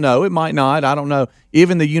we don't know, it might not, I don't know.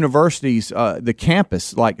 Even the universities, the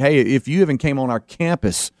campus, like, hey, if you even came on our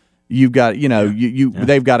campus, you've got,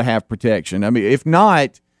 they've got to have protection. I mean, if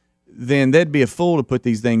not, then they'd be a fool to put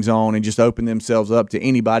these things on and just open themselves up to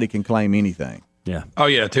anybody can claim anything. Yeah. Oh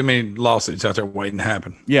yeah, too many lawsuits out there waiting to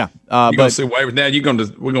happen. Yeah. You're gonna see waivers now.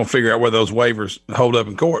 We're gonna figure out where those waivers hold up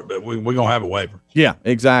in court, but we're gonna have a waiver. Yeah,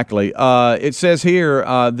 exactly. It says here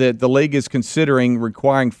that the league is considering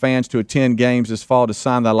requiring fans to attend games this fall to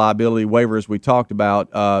sign the liability waiver, as we talked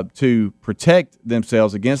about, to protect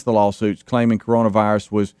themselves against the lawsuits claiming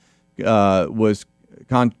coronavirus was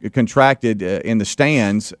contracted in the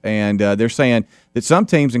stands, and they're saying that some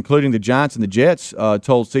teams, including the Giants and the Jets,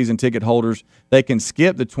 told season ticket holders they can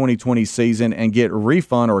skip the 2020 season and get a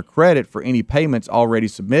refund or a credit for any payments already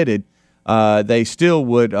submitted. They still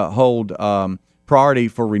would hold priority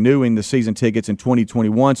for renewing the season tickets in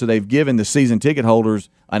 2021, so they've given the season ticket holders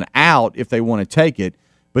an out if they want to take it.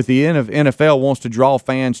 But the NFL wants to draw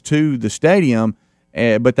fans to the stadium,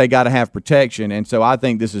 but they got to have protection, and so I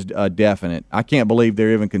think this is definite. I can't believe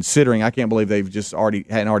they're even considering. I can't believe they've just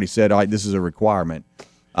hadn't already said, all right, this is a requirement.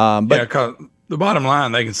 Because the bottom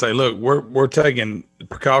line, they can say, look, we're taking the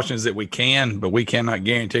precautions that we can, but we cannot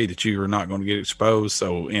guarantee that you are not going to get exposed,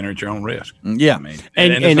 so enter at your own risk. Yeah. I mean,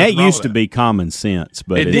 and that used to be common sense,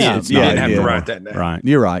 but it did. You didn't have to write that down. Right.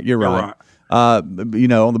 You're right. On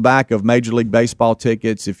the back of Major League Baseball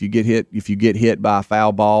tickets, if you get hit by a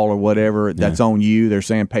foul ball or whatever, that's on you. They're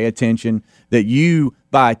saying pay attention, that you,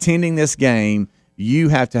 by attending this game, you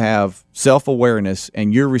have to have self-awareness,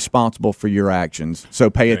 and you're responsible for your actions.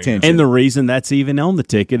 So pay attention. And the reason that's even on the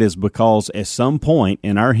ticket is because at some point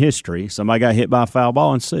in our history, somebody got hit by a foul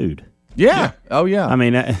ball and sued. Yeah. Oh, yeah. I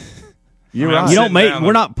mean, you're right. You don't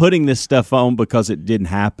we're not putting this stuff on because it didn't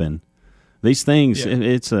happen. These things,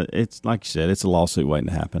 it's like you said, it's a lawsuit waiting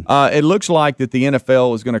to happen. It looks like that the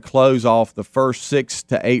NFL is going to close off the first 6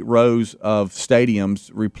 to 8 rows of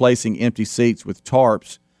stadiums, replacing empty seats with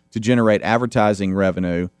tarps to generate advertising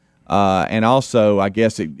revenue. And also, I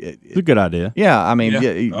guess it's a good idea. Yeah, I mean,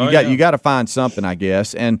 you got to find something, I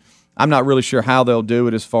guess. And I'm not really sure how they'll do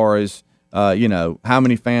it as far as how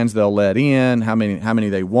many fans they'll let in, how many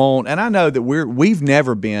they won't. And I know that we've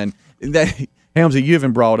never been that. Helmsy, you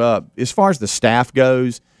even brought up, as far as the staff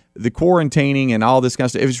goes, the quarantining and all this kind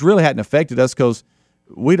of stuff, it really hadn't affected us because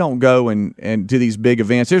we don't go and do these big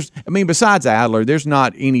events. Besides Adler, there's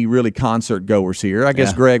not any really concert goers here. I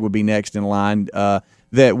guess Greg would be next in line.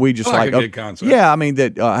 That we just like a good concert. Yeah, I mean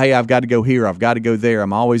that. Hey, I've got to go here. I've got to go there.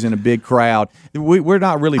 I'm always in a big crowd. We're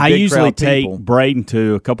not really. Big I usually crowd take people. Braden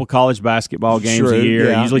to a couple college basketball games a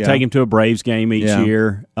year. I usually take him to a Braves game each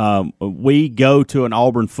year. We go to an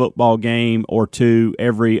Auburn football game or two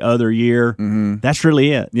every other year. Mm-hmm. That's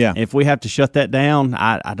really it. Yeah. If we have to shut that down,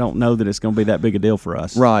 I don't know that it's going to be that big a deal for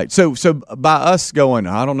us. Right. So by us going,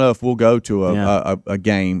 I don't know if we'll go to a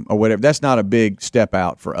game or whatever. That's not a big step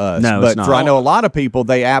out for us. No, but it's not. I know a lot of people,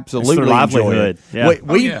 they absolutely enjoy it.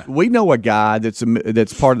 Yeah. We know a guy that's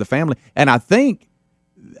part of the family, and I think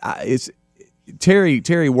it's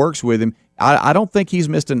Terry works with him. I don't think he's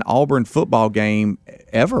missed an Auburn football game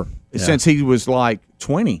ever since he was like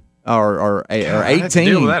 20 or 18.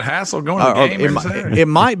 Deal with that hassle going to the game. It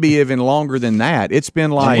might be even longer than that. It's been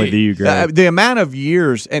like the amount of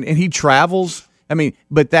years, and he travels. I mean,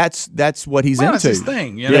 but that's what he's into. That's his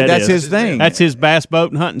thing. That's his thing. That's his bass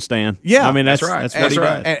boat and hunting stand. Yeah, I mean that's right. That's what he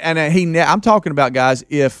does. And I'm talking about guys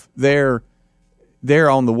if they're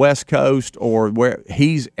on the West Coast or where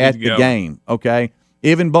he's at the game. Okay,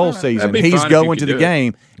 even bowl season, he's going to the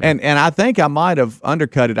game. And I think I might have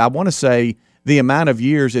undercut it. I want to say the amount of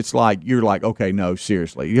years. It's like you're like, okay, no,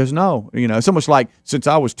 seriously. He goes, no, it's almost like since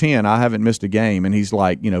I was 10, I haven't missed a game, and he's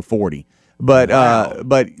like 40. But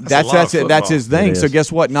that's his thing. So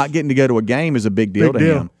guess what? Not getting to go to a game is a big deal to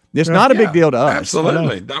him. It's not a big deal to us.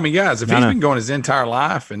 Absolutely. I mean, guys, if he's been going his entire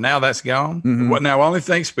life and now that's gone, well, now only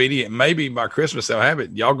thing, Speedy, maybe by Christmas they'll have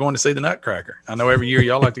it. Y'all going to see the Nutcracker? I know every year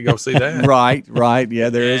y'all like to go see that. Right. Yeah,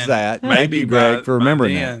 there is that. Thank you, Greg, for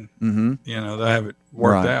remembering that. You know, they'll have it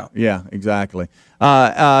worked out. Yeah, exactly.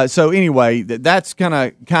 So anyway, that's kind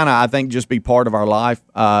of I think just be part of our life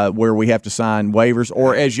where we have to sign waivers,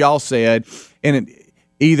 or as y'all said,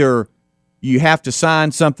 either you have to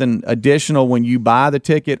sign something additional when you buy the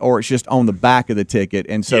ticket, or it's just on the back of the ticket.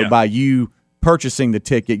 And so by you purchasing the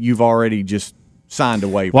ticket, you've already just signed a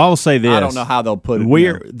waiver. Well, I will say this. I don't know how they'll put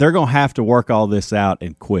it. They're going to have to work all this out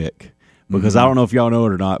and quick. Because I don't know if y'all know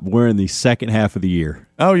it or not, but we're in the second half of the year.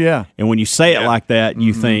 Oh, yeah. And when you say it like that,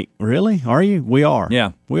 you think, really? Are you? We are.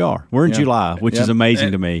 Yeah. We are. We're in July, which is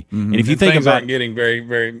amazing to me. And if you think things about aren't getting very,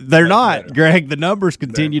 very they're not, better. Greg. The numbers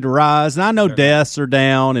continue to rise. And I know deaths are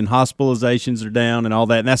down and hospitalizations are down and all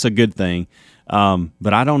that, and that's a good thing.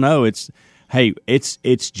 But I don't know. It's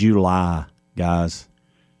July, guys.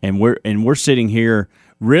 And we're sitting here.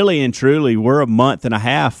 Really and truly, we're a month and a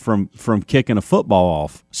half from kicking a football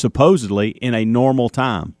off, supposedly in a normal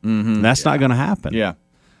time. And that's not going to happen. Yeah.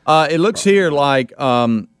 It looks here like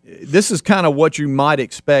this is kind of what you might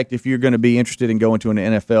expect if you're going to be interested in going to an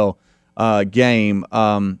NFL game.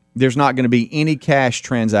 There's not going to be any cash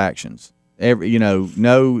transactions.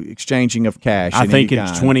 No exchanging of cash. I think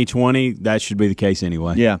it's 2020. That should be the case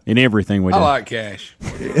anyway. Yeah. In everything we do. I like cash.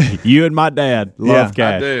 You and my dad love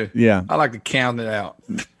cash. I do. Yeah. I like to count it out.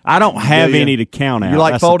 I don't have any to count out. You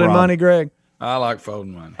like That's folding money, Greg? I like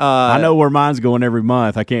folding money. I know where mine's going every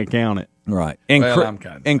month. I can't count it. Right.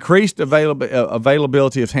 Increased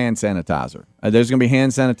availability of hand sanitizer. There's going to be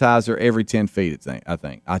hand sanitizer every 10 feet, I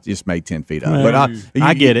think. I just made 10 feet up. But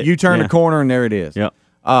I get it. You turn the corner, and there it is. Yep.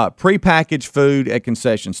 Prepackaged food at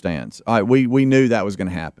concession stands. All right, we knew that was going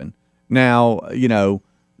to happen. Now, the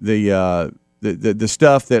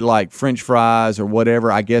stuff that like French fries or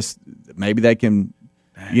whatever, I guess maybe they can,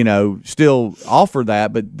 still offer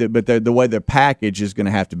that, but the way they're packaged is going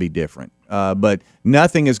to have to be different. But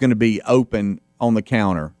nothing is going to be open on the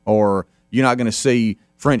counter, or you're not going to see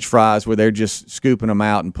French fries where they're just scooping them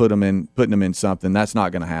out and putting them in something. That's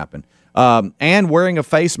not going to happen. And wearing a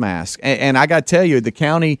face mask. And I got to tell you, the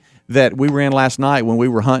county that we were in last night when we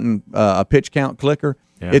were hunting a pitch count clicker,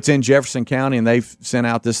 it's in Jefferson County, and they've sent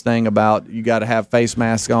out this thing about you got to have face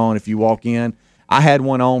masks on if you walk in. I had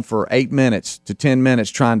one on for 8 minutes to 10 minutes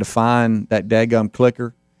trying to find that daggum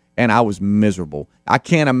clicker, and I was miserable. I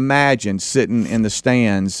can't imagine sitting in the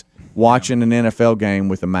stands watching an NFL game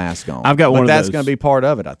with a mask on. I've got one of those. That's going to be part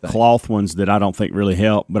of it, I think. Cloth ones that I don't think really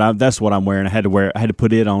help, but that's what I'm wearing. I had to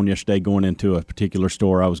put it on yesterday going into a particular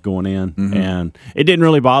store I was going in, and it didn't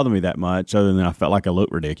really bother me that much, other than I felt like I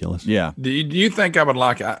looked ridiculous. Yeah. Do you think I would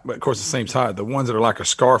like? But of course, it seems hot. The ones that are like a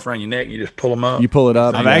scarf around your neck, you just pull them up. You pull it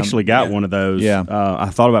up. I've actually got one of those. Yeah.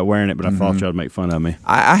 I thought about wearing it, but I thought y'all would make fun of me.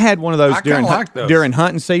 I had one of those those during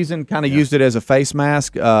hunting season. Kind of used it as a face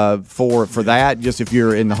mask for that. Just if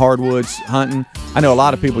you're in the hardwoods hunting. I know a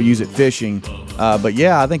lot of people use it fishing, but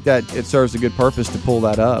yeah, I think that it serves a good purpose to pull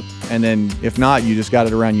that up. And then if not, you just got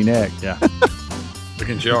it around your neck. Yeah.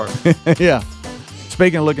 Looking sharp. Yeah.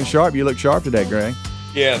 Speaking of looking sharp, you look sharp today, Greg.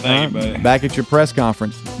 Yeah, thank you, buddy. Back at your press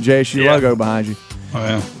conference. JSU logo behind you.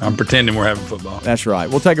 Well, I'm pretending we're having football. That's right.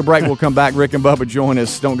 We'll take a break. We'll come back. Rick and Bubba join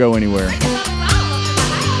us. Don't go anywhere.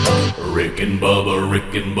 Rick and Bubba,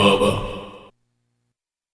 Rick and Bubba.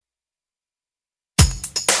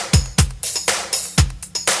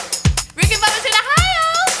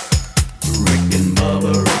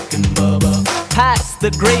 Pass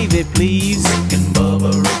the gravy, please. Rick and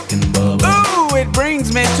Bubba, Rick and Bubba. Ooh, it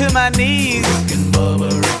brings me to my knees. Rick and Bubba,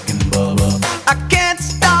 Rick and Bubba. I can't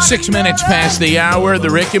stop. 6 minutes past the hour, the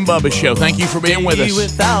Rick and Bubba Show. Thank you for being with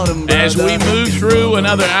us. As we move through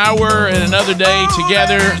another hour and another day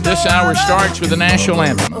together, this hour starts with the national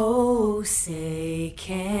anthem. Oh, say,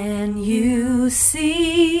 can you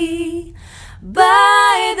see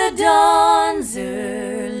by the dawn's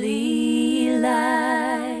early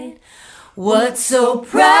light what so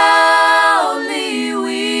proudly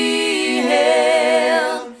we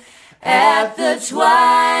hailed at the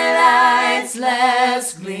twilight's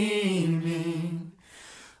last gleaming,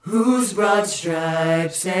 whose broad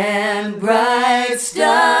stripes and bright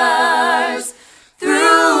stars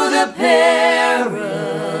through the perilous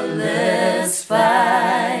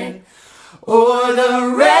fight o'er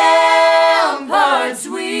the ramparts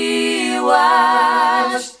we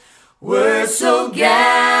watched were so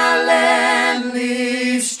gallantly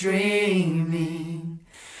streaming,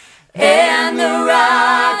 and the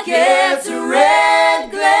rocket's red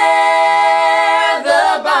glare,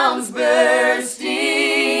 the bombs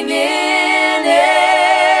bursting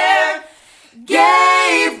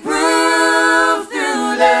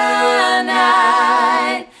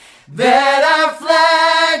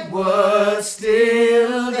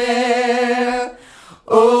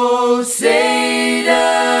Oh, say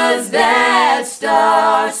does that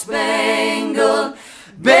star-spangled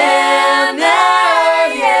banner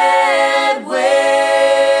yet wave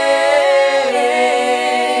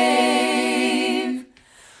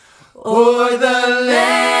o'er the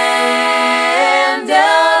land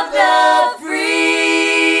of the free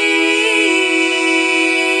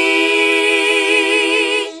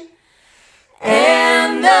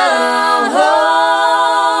and the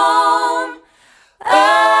home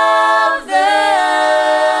of the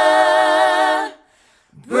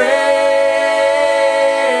brave.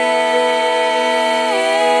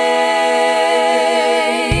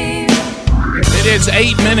 It is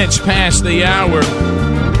 8 minutes past the hour.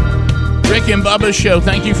 Rick and Bubba's show.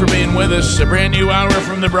 Thank you for being with us. A brand new hour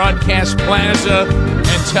from the Broadcast Plaza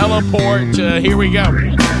and Teleport. Here we go.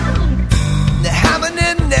 How many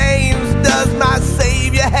names does my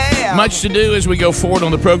Savior have? Much to do as we go forward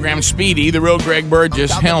on the program. Speedy, the real Greg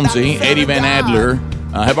Burgess, Helmsy, Eddie Van Adler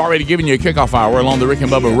have already given you a kickoff hour along the Rick and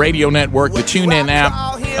Bubba Radio Network, the TuneIn app,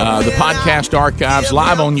 the podcast archives,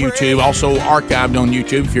 live on YouTube, also archived on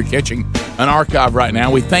YouTube if you're catching an archive right now.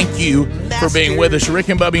 We thank you for being with us. Rick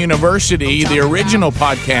and Bubba University, the original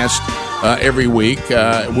podcast every week,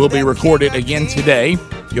 will be recorded again today.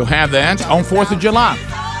 You'll have that on 4th of July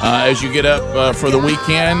as you get up for the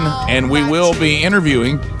weekend, and we will be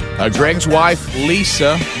interviewing Greg's wife,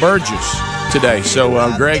 Lisa Burgess, today. So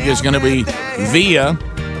Greg is going to be via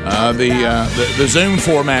the Zoom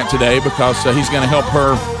format today because he's going to help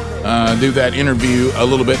her do that interview a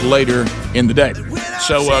little bit later in the day.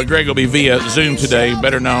 So Greg will be via Zoom today,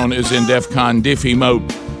 better known as in DEF CON Diffie mode.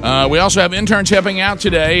 We also have interns helping out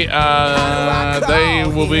today. They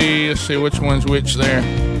will be, let's see which one's which there.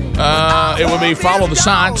 It will be Follow the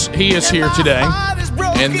Science. He is here today.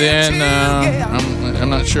 And then I'm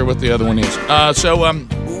not sure what the other one is. So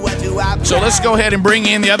let's go ahead and bring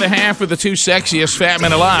in the other half of the two sexiest fat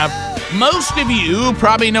men alive. Most of you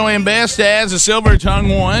probably know him best as the silver-tongued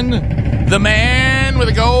one, the man with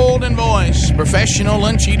a golden voice, professional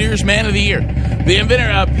lunch eaters, man of the year, the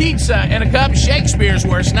inventor of pizza and a cup, Shakespeare's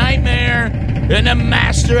worst nightmare, and the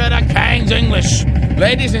master of the King's English.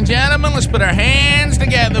 Ladies and gentlemen, let's put our hands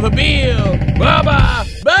together for Bill Bubba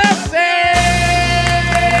Bussey!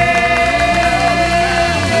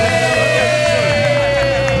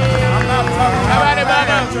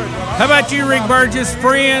 How about you, Rick Burgess?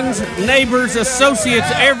 Friends, neighbors, associates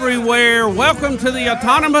everywhere. Welcome to the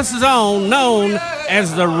autonomous zone known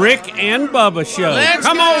as the Rick and Bubba Show.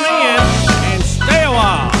 Come on in and stay a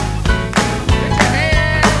while.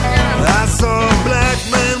 I saw a black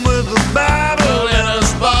man with a Bible and a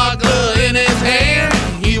sparkler in his hand.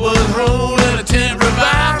 He was rolling a tent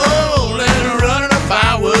revival and running a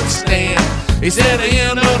firewood stand. He said the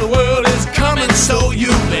end of the world is coming, so you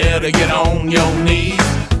better get on your knees.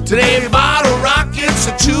 Today, bottle rockets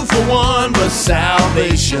are 2 for 1, but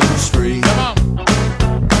salvation's free. Come on.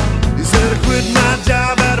 He said, I quit my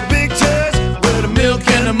job at a big church where the milk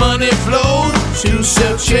and the money flowed to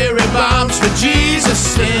sell cherry bombs for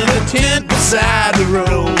Jesus in a tent beside the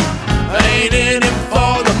road. I ain't in it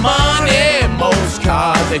for the money, most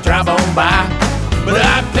cars they drive on by, but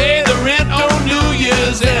I pay the rent on New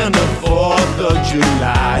Year's and the 4th of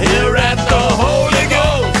July. Here at the Holy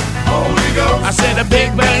Ghost. Holy Ghost. I said a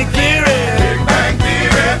Big Bang Theory. Big Bang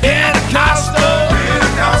Theory. Pentecostal.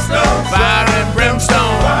 Pentecostal. Fire and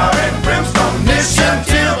brimstone. Fire and brimstone. Mission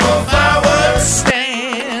Temple Fireworks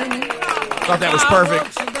Stand. Thought that was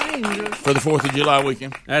perfect for the 4th of July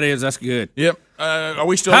weekend. That's good. Yep. Are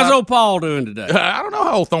we still How's out? old Paul doing today? I don't know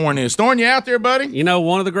how old Thorne is. Thorne, you out there, buddy? You know,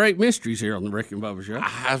 one of the great mysteries here on the Rick and Bubba Show.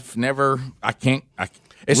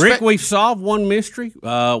 Rick, we've solved one mystery.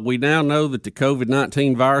 We now know that the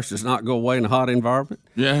COVID-19 virus does not go away in a hot environment.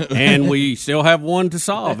 Yeah. And we still have one to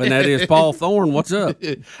solve, and that is Paul Thorne. What's up?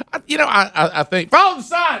 I think follow the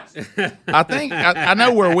science. I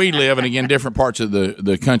know where we live, and again, different parts of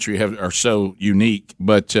the country are so unique.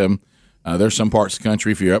 But there's some parts of the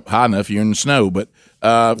country, if you're up high enough, you're in the snow. But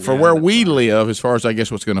where we live, as far as I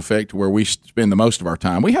guess what's going to affect where we spend the most of our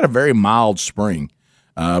time, we had a very mild spring.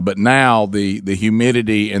 But now the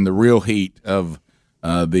humidity and the real heat of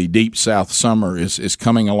the deep South summer is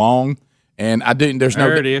coming along, and there's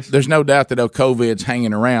no doubt that COVID's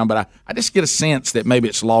hanging around, but I just get a sense that maybe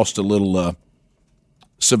it's lost a little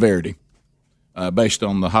severity based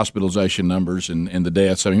on the hospitalization numbers and the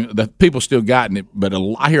deaths. I mean, the people still gotten it, but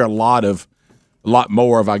I hear a lot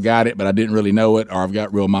more of I got it, but I didn't really know it, or I've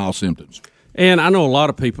got real mild symptoms. And I know a lot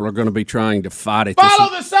of people are going to be trying to fight it. Follow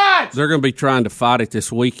the science! They're going to be trying to fight it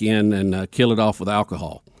this weekend and kill it off with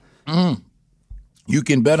alcohol. You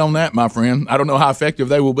can bet on that, my friend. I don't know how effective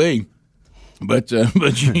they will be. But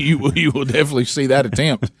you will definitely see that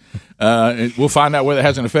attempt. We'll find out whether it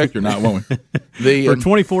has an effect or not, won't we? For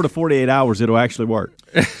 24 to 48 hours, it'll actually work.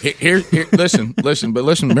 Here, listen.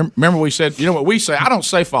 Remember, we said, you know what we say? I don't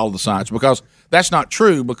say follow the science because that's not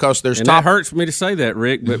true. Because there's that hurts me to say that,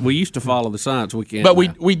 Rick. But we used to follow the science. We can't. But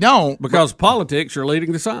we don't because politics are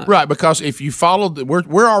leading the science. Right. Because if you follow,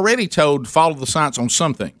 we're already told to follow the science on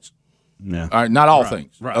some things. No. All right, not all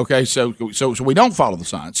things. Right. Okay, so we don't follow the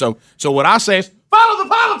science. So what I say is follow the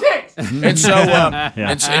politics. And so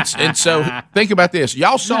and so think about this.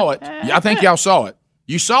 Y'all saw it. I think y'all saw it.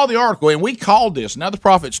 You saw the article, and we called this another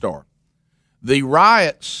profit star. The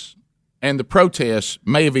riots and the protests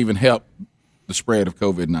may have even helped the spread of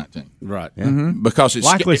COVID-19. Right. Yeah. Mm-hmm. Because it's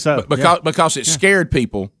likely so. Because it scared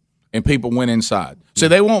people, and people went inside. So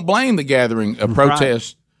they won't blame the gathering of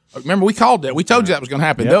protests. Right. Remember, we called that. We told you that was going to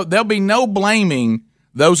happen. Yep. There'll be no blaming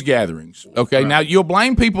those gatherings. Okay, right. Now you'll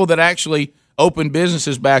blame people that actually open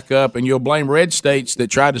businesses back up, and you'll blame red states that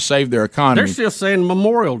tried to save their economy. They're still saying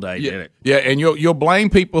Memorial Day, yeah, did it? Yeah, and you'll blame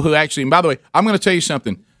people who actually. And by the way, I'm going to tell you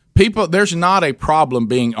something. People, there's not a problem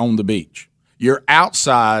being on the beach. You're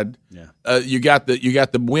outside. Yeah. You got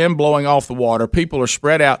the wind blowing off the water. People are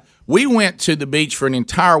spread out. We went to the beach for an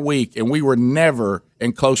entire week, and we were never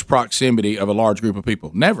in close proximity of a large group of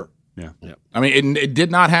people. Never. Yeah. I mean, it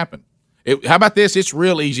did not happen. How about this? It's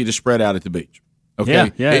real easy to spread out at the beach.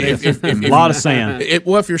 Okay. Yeah. If a lot of sand.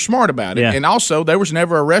 If you're smart about it. Yeah. And also, there was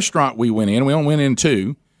never a restaurant we went in. We only went in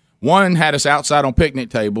two. One had us outside on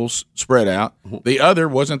picnic tables, spread out. The other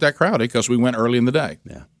wasn't that crowded because we went early in the day.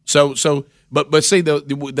 Yeah. But see,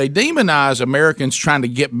 they demonize Americans trying to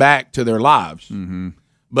get back to their lives. Mm-hmm.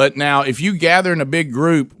 But now, if you gather in a big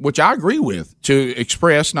group, which I agree with, to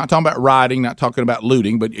express, not talking about rioting, not talking about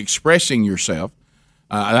looting, but expressing yourself,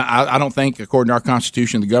 I don't think, according to our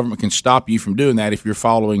Constitution, the government can stop you from doing that if you're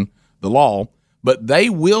following the law. But they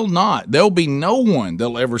will not. There'll be no one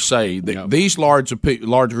that'll ever say that these large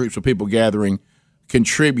groups of people gathering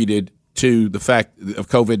contributed to the fact of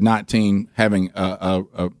COVID-19 having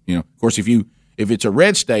of course, if it's a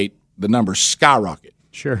red state, the numbers skyrocket.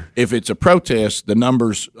 Sure. If it's a protest, the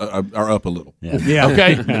numbers are up a little. Yeah.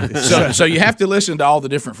 Okay. So you have to listen to all the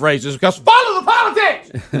different phrases because follow the politics,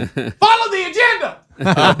 follow the agenda.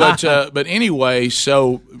 But anyway,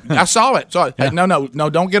 so I saw it. Yeah. No,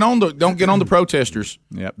 don't get on the protesters.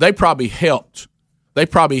 Yep. They probably helped. They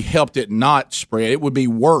probably helped it not spread. It would be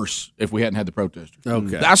worse if we hadn't had the protesters.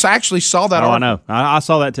 Okay. I actually saw that. I know. I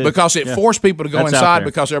saw that too. Because it forced people to go inside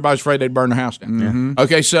because everybody's afraid they'd burn their house down. Mm-hmm.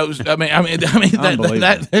 Okay, so I mean,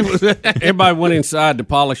 everybody went inside to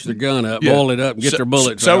polish their gun up, boil it up, and get their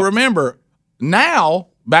bullets. So out. Remember, now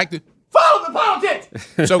back to follow the politics.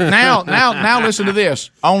 So now listen to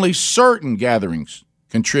this. Only certain gatherings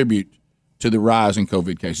contribute to the rise in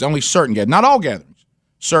COVID cases. Only certain gatherings, not all gatherings.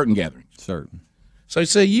 Certain gatherings. Certain. So you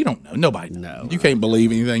say you don't know. Nobody knows. You can't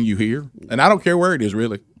believe anything you hear. And I don't care where it is,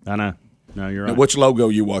 really. I know. No, you're right. Which logo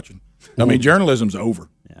you watching? I mean, journalism's over.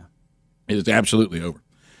 Yeah. It is absolutely over.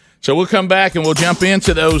 So we'll come back and we'll jump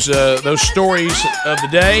into those stories of the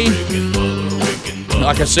day.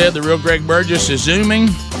 Like I said, the real Greg Burgess is zooming.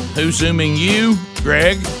 Who's zooming you,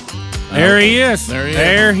 Greg? There he is. There he is.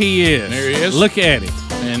 There he is. There he is. Look at him.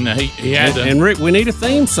 And he had to. And Rick, we need a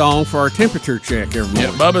theme song for our temperature check every morning.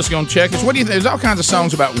 Yeah, Bubba's going to check us. What do you think? There's all kinds of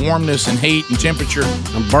songs about warmness and heat and temperature.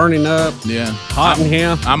 I'm burning up. Yeah. Hot in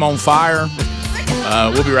here. I'm on fire.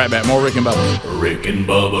 We'll be right back. More Rick and Bubba. Rick and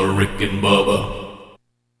Bubba, Rick and Bubba.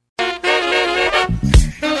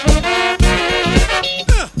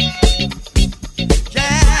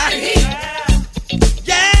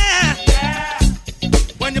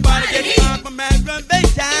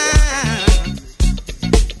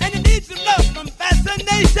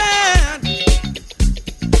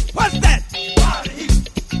 What's that?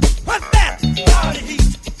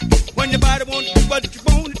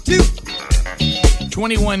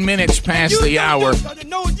 21 minutes past the hour.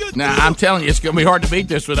 Now, I'm telling you, it's going to be hard to beat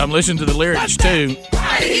this, but I'm listening to the lyrics, too.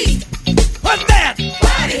 What's that?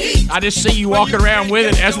 I just see you walking around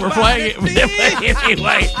with it as we're playing it.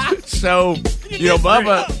 Anyway, so,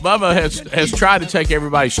 Bubba has tried to take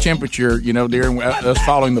everybody's temperature, during us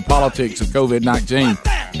following the politics of COVID-19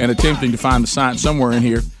 and attempting to find the science somewhere in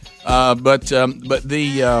here. But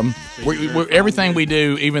everything we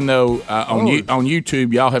do, even though on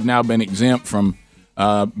YouTube, y'all have now been exempt from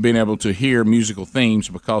being able to hear musical themes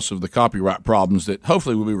because of the copyright problems that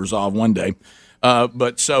hopefully will be resolved one day.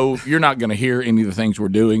 But so you're not going to hear any of the things we're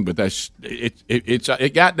doing. But that's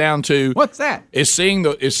it got down to what's that? Is seeing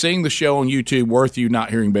the show on YouTube worth you not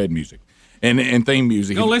hearing bad music? and theme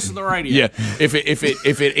music. Go listen to the radio. Yeah, if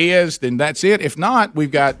it is, then that's it. If not,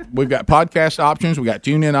 we've got podcast options. We got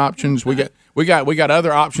tune in options. We got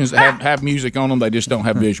other options that have music on them. They just don't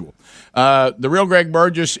have visual. The real Greg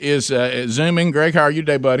Burgess is zooming. Greg, how are you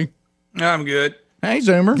today, buddy? I'm good. Hey,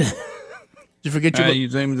 Zoomer. Did you forget your you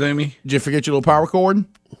zoomy? Did you forget your little power cord?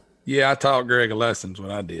 Yeah, I taught Greg a lessons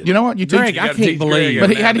when I did. You know what? You Greg, teach. I can't believe.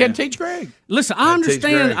 But he had to teach Greg. Listen, I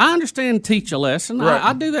understand. I understand. Teach a lesson. Right.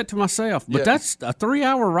 I do that to myself. But that's a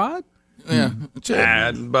 3-hour ride. Yeah,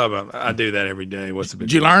 Bubba, I do that every day. What's the big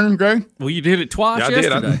Did you learn, Greg? Well, you did it twice Yeah, I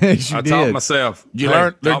yesterday. did. I taught myself. Did you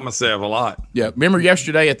learn? Taught myself a lot. Yeah. Remember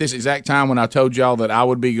yesterday at this exact time when I told y'all that I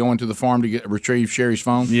would be going to the farm to retrieve Sherry's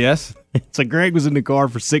phone? Yes. So Greg was in the car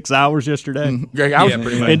for 6 hours yesterday. Greg, I was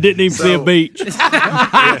pretty much. And didn't even see a beach. Yeah.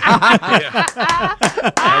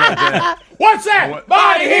 What's that?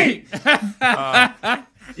 Body heat.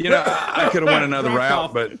 You know, I could have went another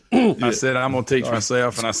route, but I said I'm going to teach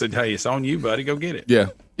myself, and I said, "Hey, it's on you, buddy. Go get it." Yeah.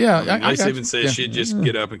 Yeah. Lisa even said she'd just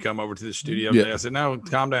get up and come over to the studio today. I said, "No,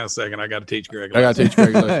 calm down a second. I got to teach Greg." I got to teach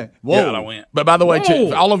Greg. Whoa! Yeah, and I went. But by the way,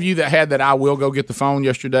 to all of you that had that, I will go get the phone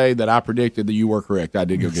yesterday. That I predicted that you were correct. I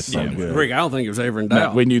did go get the phone. Rick, I don't think it was ever in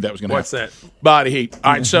doubt. No, we knew that was going to happen. What's that? Body heat.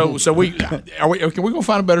 All right. So can we go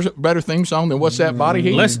find a better theme song than what's that? Body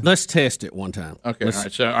heat. Let's test it one time. Okay.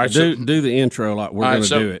 Let's all right. do the intro like we're going to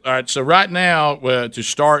do it. All right. So right now, to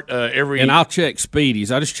start every and I'll check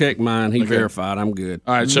Speedy's. I just checked mine. He verified. I'm good.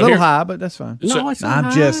 All right. So a little high, but that's fine. No, it's not I'm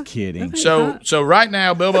high. just kidding. So right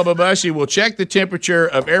now, Bill Bubba Bussy will check the temperature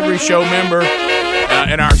of every show member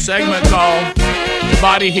in our segment called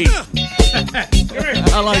Body Heat.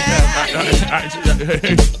 I like that.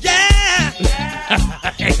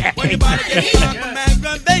 When your body gets hot, man,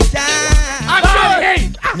 run big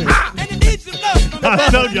time. And it needs some love. I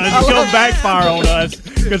told you, it's going to backfire on us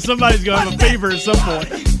because somebody's going to have a fever at some point.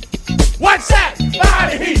 What's that?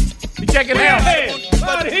 Body Heat. You check it out.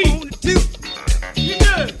 Body Heat. You good. You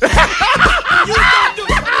don't do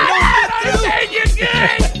it. You're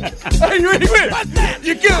good. Hey, you ready with it?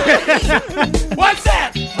 You're good. What's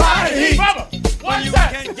that? Body Heat. Bubba, what's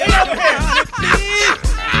that? Get over here.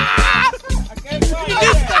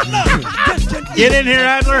 Get in here,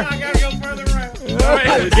 Adler. I gotta go further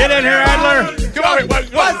around. Get in here, Adler. Come on.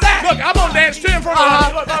 What's that? Look, I'm gonna dance to him for a minute.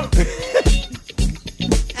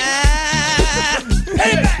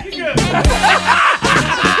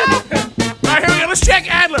 All right, here we go. Let's check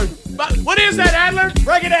Adler. What is that, Adler?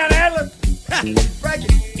 Break it down, Adler. Break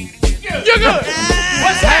it. You're good.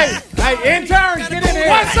 What's that? Hey, interns, get in here.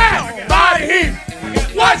 What's that? Body heat.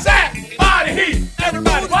 What's that? Body heat.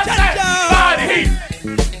 Everybody, What's that? Body heat.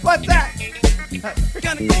 What's that?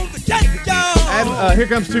 Gonna go to church, y'all. And here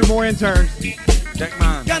comes 2 more interns. Check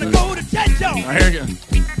mine. Gonna go to church, y'all. All right, here we go.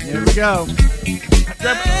 Here we go.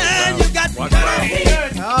 And you got to turn on heat.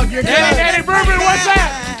 Oh, you're good. Danny Berman, what's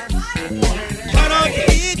that? Turn on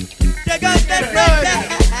heat. Check out that fresh.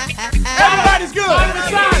 Everybody's good.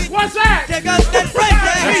 What's that? Check out that fresh.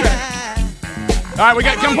 All right, we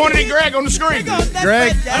got come pointed at Greg on the screen.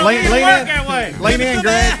 Greg, lean Work in. that way. Lean in,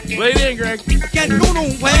 Greg. Lean in, Greg. Can't go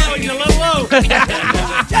nowhere. Oh, you're a little low.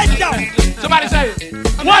 Church, y'all. Somebody say it.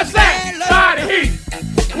 What's that? Body heat.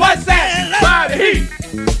 What's that? Body heat.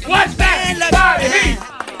 What's that? Body heat.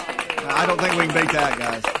 I don't think we can beat that,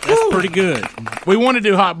 guys. That's pretty good. We want to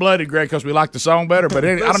do Hot Blooded, Greg, because we like the song better, but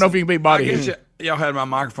I don't know if you can beat Body Heat. Y'all had my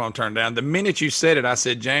microphone turned down. The minute you said it, I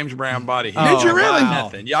said James Brown Body Heat. Did you really?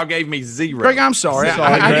 Nothing. Y'all gave me 0. Greg, I'm sorry.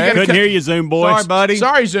 Couldn't hear you, Zoom boys. Sorry, buddy.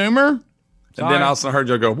 Sorry, Zoomer. And then I also heard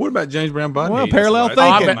y'all go, what about James Brown Body Well, Heat? parallel I said,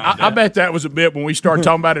 "Well, thinking." I bet that was a bit when we started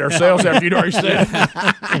talking about it ourselves after you'd already said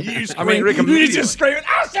it. I mean, Rick, you immediately. just screaming,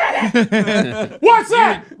 I said it! What's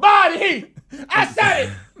that? Body Heat! I said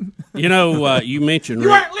it! You know, you mentioned You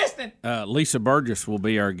weren't listening! Lisa Burgess will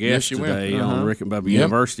be our guest she will. today on Rick and Bubba Yep,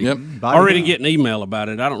 University. yep. Already getting email about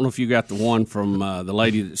it. I don't know if you got the one from the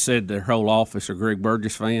lady that said their whole office are Greg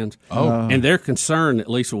Burgess fans. Oh. And they're concerned that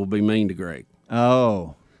Lisa will be mean to Greg.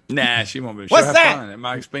 Oh. Nah, she won't be. She'll What's have that? fun at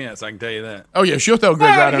my expense, I can tell you that. Oh, yeah, she'll throw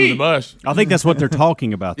Greg right under the bus. I think that's what they're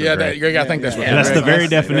talking about. Though, Yeah, Greg. Greg, I think that's what That's the very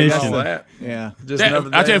definition. That. Yeah. Just I another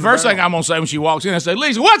tell day you, the first in thing I'm going to say when she walks in, I say,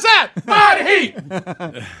 Lisa, what's that? Body Heat!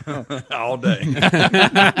 the all day.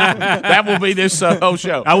 That will be this whole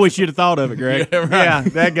show. I wish you'd have thought of it, Greg. Yeah,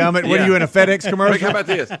 that gummit. What are you in a FedEx commercial? Rick, how about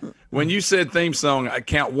this? When you said theme song, I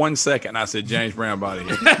count 1 second. I said James Brown Body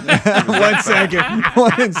Heat. 1 second.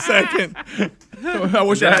 1 second. I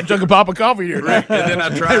wish I had a jug of Papa coffee here. And then I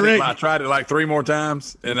tried it like 3 more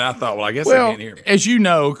times, and I thought, well, I guess I Well, can't hear me. as you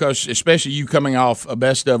know, because especially you coming off a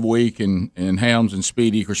best of week and Helms and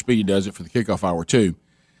Speedy, because Speedy does it for the kickoff hour too,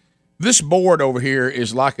 This board over here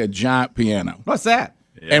is like a giant piano. What's that?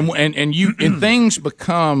 And things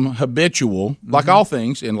become habitual, like all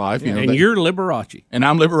things in life. You know, and you're Liberace, and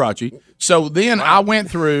I'm Liberace. So then I went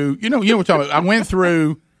through. You know what I'm talking about. I went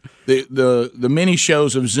through the mini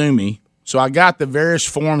shows of Zoomy. So I got the various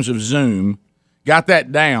forms of Zoom, got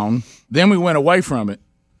that down. Then we went away from it,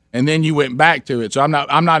 and then you went back to it. So I'm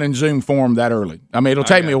not in Zoom form that early. I mean, it'll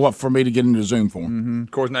take me a while for me to get into Zoom form. Mm-hmm.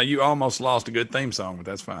 Of course, now you almost lost a good theme song, but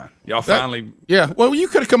that's fine. Y'all finally. Yeah. Well, you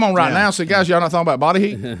could have come on right now and said, guys, y'all not talking about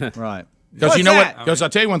body heat? Right. Because you know what? Because I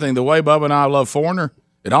tell you one thing, the way Bubba and I love Foreigner,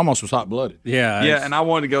 it almost was hot-blooded. Yeah. Yeah, and I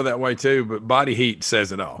wanted to go that way too, but body heat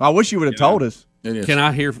says it all. I wish you would have told us. It is. Can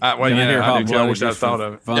I hear? I do too. I wish I thought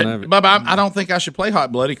of it. Fun of it. Bubba, I don't think I should play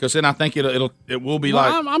hot-blooded because then I think it will be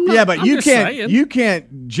like. I'm not, Yeah, but I'm you just can't saying. you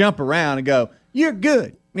can't jump around and go, "You're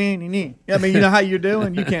good." I mean, you know how you're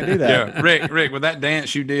doing. You can't do that. Yeah, Rick, with that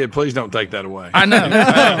dance you did, please don't take that away. I know.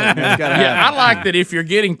 Yeah, I like that if you're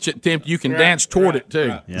getting tempted, you can dance toward it too.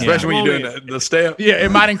 Yeah. Especially when you're doing the step. Yeah,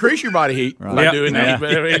 it might increase your body heat by doing that.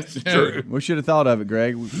 But it's true. We should have thought of it,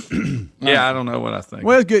 Greg. Yeah, I don't know what I think.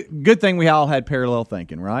 Well, it's good thing we all had parallel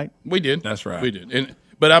thinking, right? We did. That's right. We did.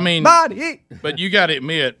 But I mean, body heat. But you got to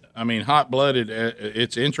admit, I mean, hot-blooded.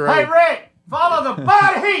 Its intro. Hey, Rick, follow the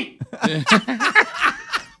body heat.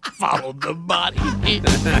 Follow the body heat.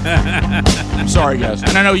 I'm sorry, guys.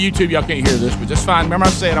 And I know YouTube, y'all can't hear this, but that's fine. Remember I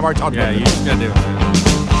said I've already talked about it. Yeah, you just got to do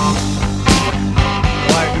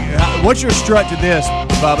it. What's your strut to this,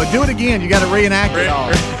 Bubba? Do it again. You got to reenact it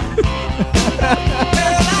all.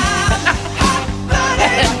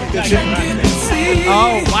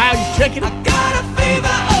 Oh, wow, you checking it?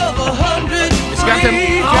 It's got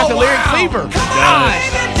the lyric fever.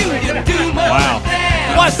 Wow.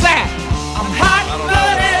 What's that?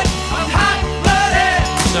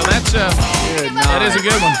 So that's that is a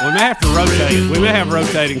good one. We may have to rotate it. We may have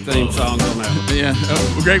rotating theme songs on that. Yeah,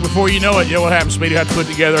 Greg. Before you know it, you know what happens? Speedy had to put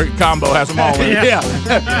together a combo, has them all in. Yeah. A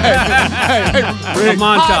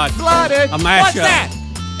montage. Hot-blooded. A mashup. What's that?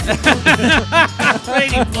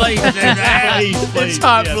 It's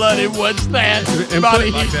hot-blooded. What's that?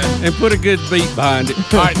 And put a good beat behind it.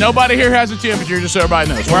 All right, nobody here has a temperature, just so everybody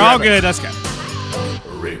knows. We're all good. Let's go.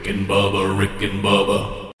 Rick and Bubba, Rick and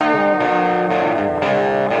Bubba.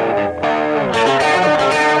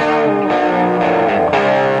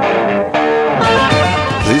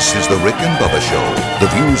 This is the Rick and Bubba Show. The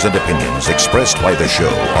views and opinions expressed by the show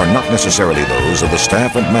are not necessarily those of the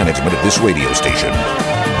staff and management of this radio station,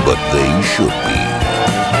 but they should be.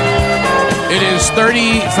 It is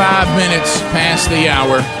 35 minutes past the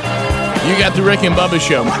hour. You got the Rick and Bubba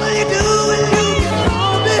Show.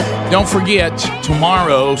 Don't forget,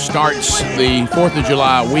 tomorrow starts the 4th of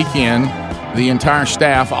July weekend. The entire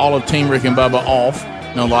staff, all of Team Rick and Bubba off.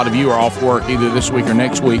 I know a lot of you are off work either this week or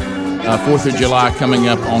next week. 4th of July coming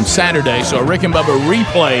up on Saturday. So a Rick and Bubba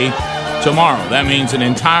replay tomorrow. That means an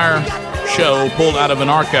entire show pulled out of an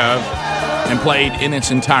archive and played in its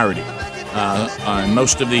entirety.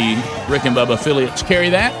 Most of the Rick and Bubba affiliates carry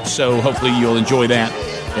that, so hopefully you'll enjoy that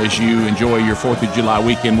as you enjoy your 4th of July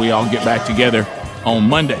weekend. We all get back together on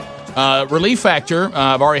Monday. Relief Factor,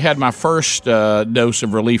 I've already had my first dose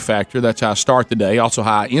of Relief Factor. That's how I start the day, also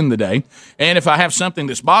how I end the day. And if I have something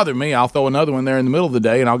that's bothering me, I'll throw another one there in the middle of the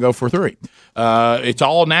day, and I'll go for 3. It's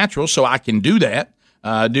all natural, so I can do that.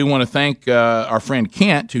 I do want to thank our friend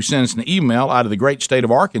Kent, who sends an email out of the great state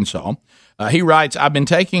of Arkansas. He writes, I've been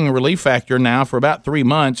taking Relief Factor now for about 3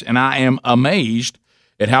 months, and I am amazed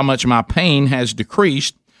at how much my pain has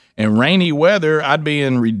decreased. In rainy weather, I'd be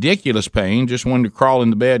in ridiculous pain, just wanted to crawl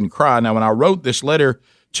into bed and cry. Now, when I wrote this letter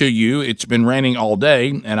to you, it's been raining all day,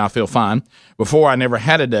 and I feel fine. Before, I never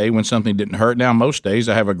had a day when something didn't hurt. Now, most days,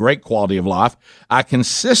 I have a great quality of life. I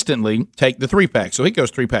consistently take the 3-pack, so he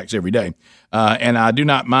goes 3 packs every day. And I do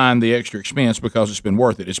not mind the extra expense because it's been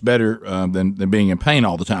worth it. It's better than being in pain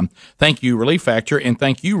all the time. Thank you, Relief Factor, and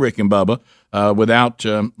thank you, Rick and Bubba. Without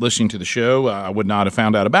listening to the show, I would not have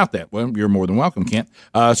found out about that. Well, you're more than welcome, Kent.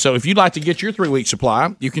 So if you'd like to get your 3-week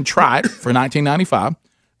supply, you can try it for $19.95,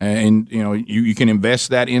 and you can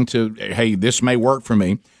invest that into, hey, this may work for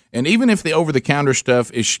me. And even if the over-the-counter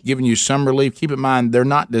stuff is giving you some relief, keep in mind they're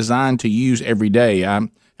not designed to use every day. I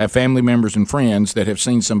have family members and friends that have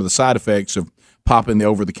seen some of the side effects of popping the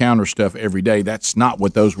over-the-counter stuff every day. That's not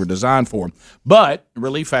what those were designed for. But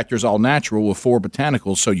Relief Factor is all natural with 4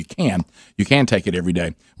 botanicals, so you can take it every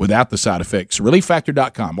day without the side effects.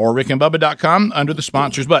 ReliefFactor.com or rickandbubba.com under the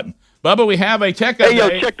sponsors button. Bubba, we have a tech update. Hey,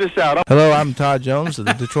 yo, check this out. Hello, I'm Todd Jones of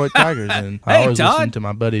the Detroit Tigers, and I always listen to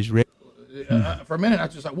my buddies Rick. For a minute, I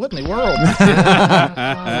was just like, what in the world?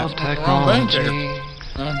 Wrong thing there.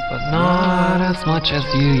 but not as much as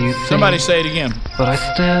you think. Somebody say it again. But I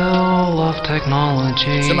still love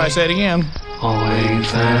technology. Somebody say it again.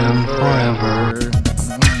 Always and forever.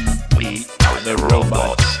 We are the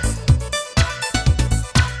robots.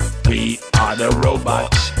 We are the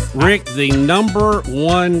robots. Rick, the number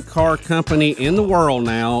one car company in the world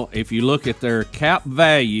now, if you look at their cap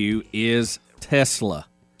value, is Tesla.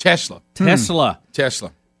 Tesla.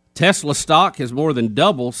 Tesla stock has more than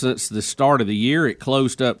doubled since the start of the year. It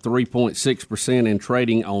closed up 3.6% in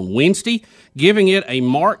trading on Wednesday, giving it a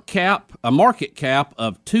market cap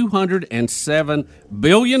of $207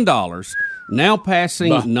 billion, now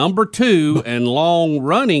passing number 2 and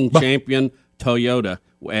long-running champion Toyota.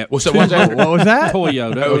 What was that?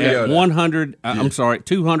 Toyota at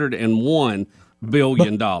 $201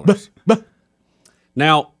 billion.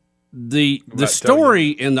 Now, the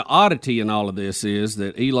story and the oddity in all of this is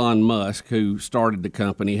that Elon Musk, who started the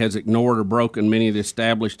company, has ignored or broken many of the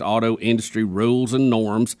established auto industry rules and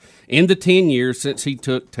norms in the 10 years since he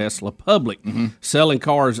took Tesla public, selling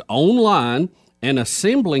cars online and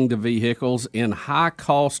assembling the vehicles in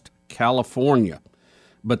high-cost California.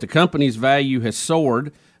 But the company's value has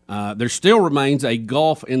soared. There still remains a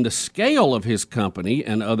gulf in the scale of his company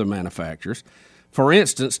and other manufacturers. For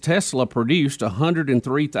instance, Tesla produced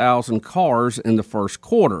 103,000 cars in the first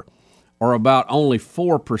quarter, or about only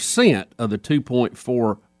 4% of the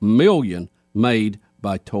 2.4 million made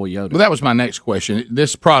by Toyota. Well, that was my next question.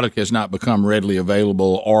 This product has not become readily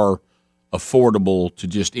available or affordable to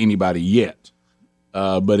just anybody yet,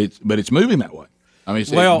 but it's moving that way. I mean,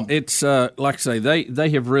 it's like I say, they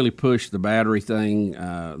have really pushed the battery thing.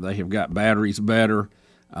 They have got batteries better.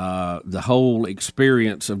 The whole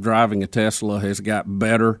experience of driving a Tesla has got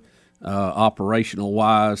better operational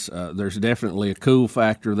wise. There's definitely a cool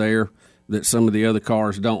factor there that some of the other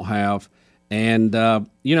cars don't have. And,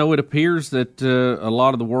 it appears that a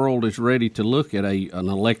lot of the world is ready to look at an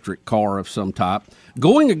electric car of some type,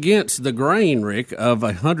 going against the grain, Rick, of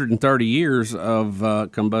 130 years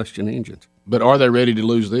of combustion engines. But are they ready to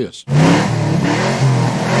lose this? Stay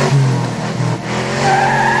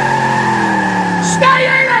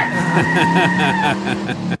in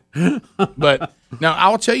it! But now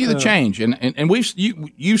I'll tell you the change, and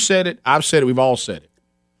you said it, I've said it, we've all said it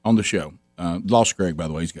on the show. Lost Greg, by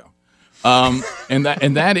the way, he's gone. And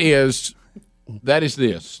that is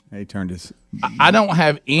this. He turned his. I don't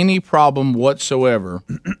have any problem whatsoever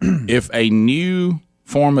if a new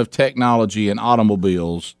form of technology in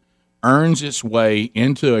automobiles earns its way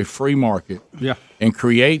into a free market and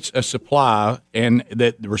creates a supply and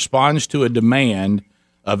that responds to a demand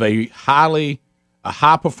of a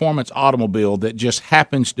high-performance automobile that just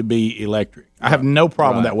happens to be electric. I have no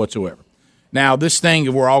problem with that whatsoever. Now, this thing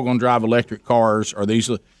of we're all going to drive electric cars or these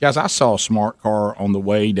guys, I saw a smart car on the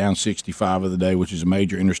way down 65 of the day, which is a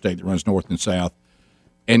major interstate that runs north and south.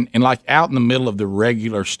 And like out in the middle of the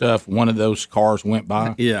regular stuff, one of those cars went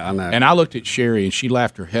by. Yeah, I know. And I looked at Sherry, and she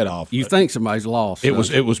laughed her head off. You think somebody's lost? It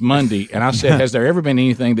was Monday, and I said, "Has there ever been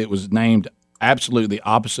anything that was named absolutely the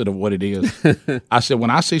opposite of what it is?" I said, "When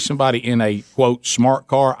I see somebody in a quote smart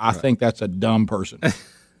car, I think that's a dumb person."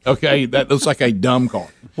 Okay, that looks like a dumb car.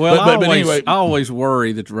 Well, but anyway, I always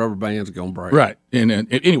worry that the rubber band's going to break. Right, and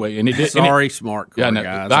anyway, and it did. Sorry, smart car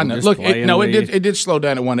guys. I know. Look, it did slow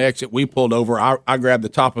down at one exit. We pulled over. I grabbed the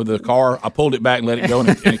top of the car. I pulled it back and let it go, and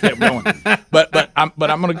it kept going. But I'm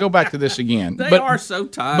going to go back to this again. They are so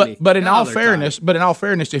tiny. But in all fairness,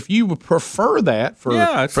 if you would prefer that for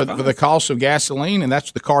the cost of gasoline, and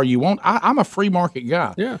that's the car you want, I'm a free market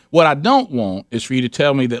guy. Yeah. What I don't want is for you to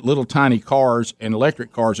tell me that little tiny cars and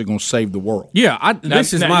electric cars are going to save the world. Yeah,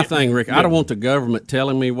 this is my thing, Rick. I don't want the government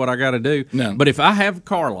telling me what I got to do. No. But if I have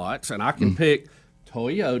car lots and I can pick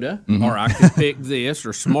Toyota or I can pick this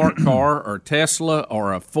or Smart Car or Tesla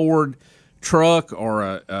or a Ford truck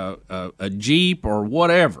or a Jeep or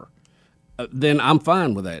whatever, then I'm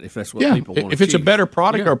fine with that if that's what people want to If it's a better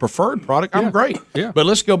product or a preferred product, I'm great. Yeah. But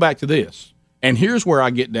let's go back to this. And here's where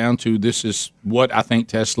I get down to this is what I think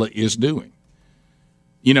Tesla is doing.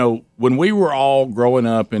 You know, when we were all growing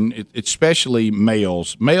up, and especially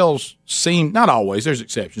males seem, not always, there's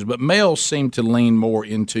exceptions, but males seem to lean more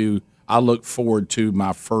into, I look forward to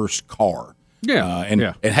my first car.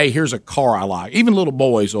 And hey, here's a car I like. Even little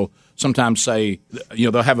boys will sometimes say,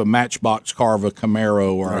 they'll have a Matchbox car of a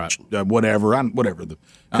Camaro or whatever.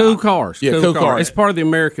 Cool cars. Cool cars. It's part of the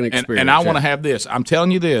American experience. And I want to have this. I'm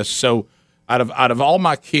telling you this. So out of all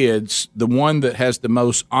my kids, the one that has the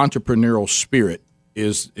most entrepreneurial spirit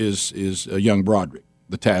is a young Broderick,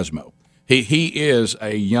 the Tasmo. He is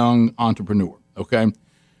a young entrepreneur, okay?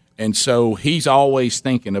 And so he's always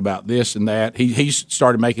thinking about this and that. He's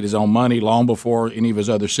started making his own money long before any of his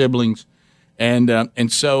other siblings.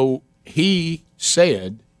 And so he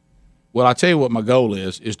said, well, I tell you what my goal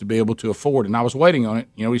is to be able to afford. And I was waiting on it.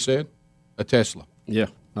 You know what he said? A Tesla. Yeah.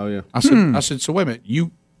 Oh, yeah. I said, so wait a minute.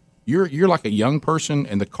 You're like a young person,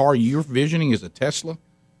 and the car you're visioning is a Tesla?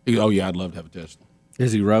 He goes, oh, yeah, I'd love to have a Tesla.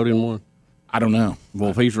 Has he rode in one? I don't know. Well,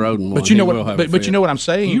 if he's rode in one, but you know what? But you know what I'm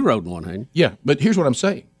saying? You rode in one, haven't you? Yeah, but here's what I'm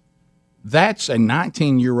saying. That's a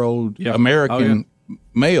 19-year-old American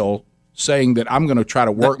male saying that I'm going to try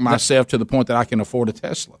to work myself to the point that I can afford a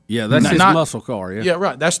Tesla. Yeah, that's his muscle car. Yeah,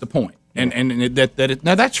 right. That's the point. And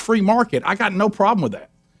now that's free market. I got no problem with that.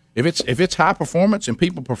 If it's high performance and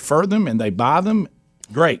people prefer them and they buy them,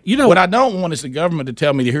 great. You know what I don't want is the government to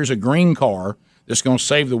tell me that here's a green car that's going to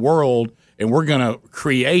save the world, and we're going to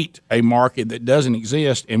create a market that doesn't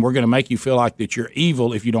exist, and we're going to make you feel like that you're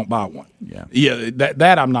evil if you don't buy one. Yeah,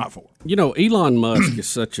 that I'm not for. You know, Elon Musk is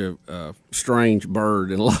such a strange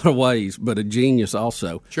bird in a lot of ways, but a genius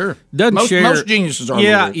also. Sure, doesn't share. Most geniuses are.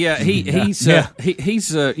 He's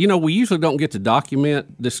you know, we usually don't get to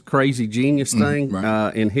document this crazy genius thing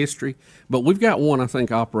in history, but we've got one I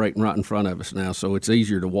think operating right in front of us now, so it's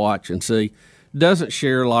easier to watch and see. Doesn't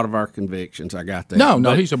share a lot of our convictions. I got that. No,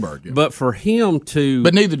 he's a bird. Yeah. But for him to,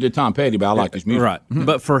 but neither did Tom Petty. But I like his music. Right.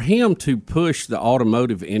 But for him to push the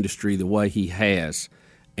automotive industry the way he has,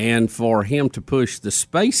 and for him to push the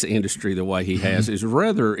space industry the way he has, is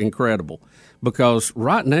rather incredible. Because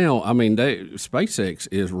right now, I mean, SpaceX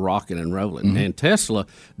is rocking and rolling, and Tesla,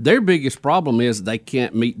 their biggest problem is they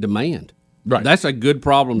can't meet demand. Right. That's a good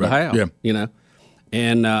problem to have. Yeah. You know.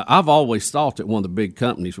 And I've always thought that one of the big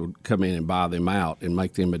companies would come in and buy them out and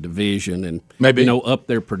make them a division and maybe up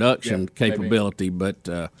their production capability. Maybe.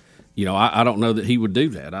 But I don't know that he would do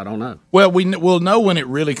that. I don't know. Well, we'll know when it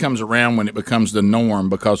really comes around, when it becomes the norm,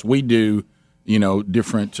 because we do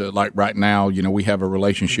different. Like right now, we have a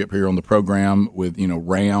relationship here on the program with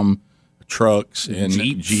Ram trucks and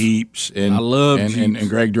Jeeps and I love Jeeps. And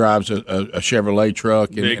Greg drives a Chevrolet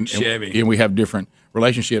truck and Chevy, and we have different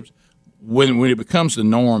relationships. When it becomes the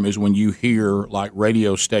norm is when you hear like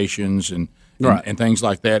radio stations and things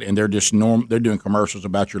like that, and they're just they're doing commercials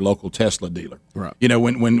about your local Tesla dealer. Right.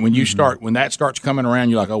 When you start, when that starts coming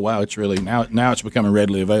around, you're like, oh wow, it's really now it's becoming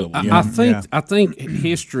readily available. I think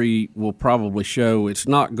history will probably show it's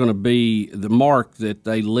not going to be the mark that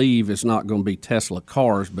they leave is not going to be Tesla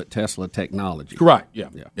cars, but Tesla technology. Right. Yeah.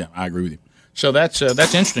 I agree with you. So that's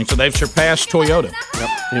interesting. So they've surpassed Toyota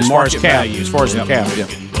as far as cap, value, as far as the cap. Yeah.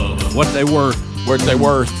 What they worth. What they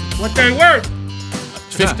worth.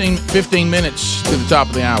 15 minutes to the top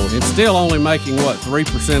of the hour. It's still only making,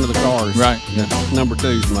 3% of the cars. Right. Number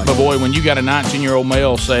two's making. But, boy, when you got a 19-year-old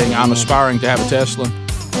male saying, I'm aspiring to have a Tesla,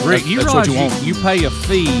 Rick, you that's realize what you want. You pay a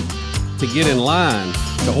fee to get in line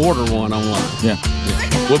to order one online. Yeah.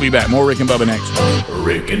 We'll be back. More Rick and Bubba next.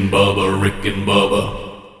 Rick and Bubba, Rick and Bubba.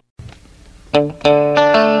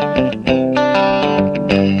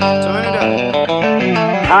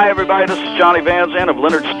 Hi, everybody. This is Johnny Van Zandt of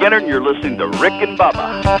Leonard Skinner, and you're listening to Rick and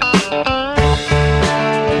Bubba.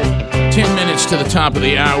 10 minutes to the top of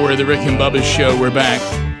the hour of the Rick and Bubba Show. We're back.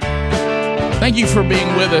 Thank you for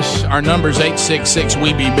being with us. Our number's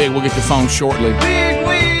 866-WE-BE-BIG. We'll get the phone shortly. Big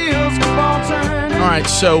wheels keep on turning. All right,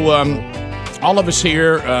 so all of us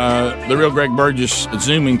here, the real Greg Burgess,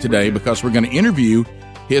 Zooming today because we're going to interview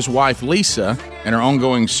his wife, Lisa, in our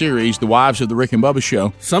ongoing series, The Wives of the Rick and Bubba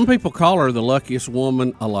Show. Some people call her the luckiest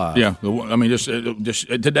woman alive. Yeah, I mean, just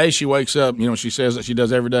today she wakes up, she says that she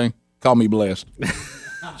does every day, call me blessed.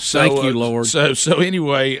 Thank you, Lord. So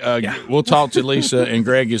anyway, we'll talk to Lisa, and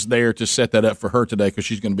Greg is there to set that up for her today because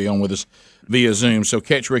she's going to be on with us via Zoom. So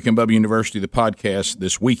catch Rick and Bubba University, the podcast,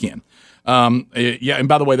 this weekend. And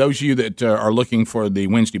by the way, those of you that are looking for the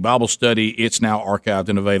Wednesday Bible study, it's now archived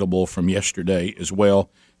and available from yesterday as well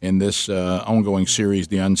in this ongoing series,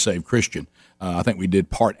 The Unsaved Christian. I think we did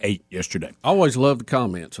part 8 yesterday. I always love the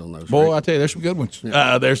comments on those. Boy, I tell you, there's some good ones.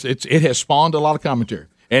 Yeah. It has spawned a lot of commentary.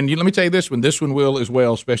 And let me tell you this one will as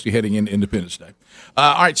well, especially heading into Independence Day.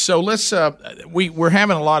 All right, so let's we're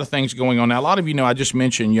having a lot of things going on now. A lot of you know I just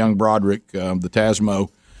mentioned young Broderick, the Tasmo,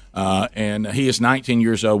 and he is 19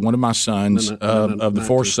 years old, one of my sons of the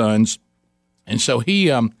 4 sons, and so he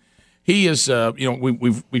is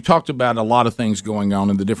we've talked about a lot of things going on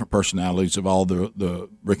in the different personalities of all the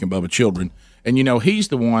Rick and Bubba children, and he's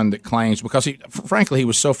the one that claims because frankly he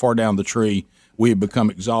was so far down the tree we had become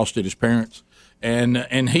exhausted as parents.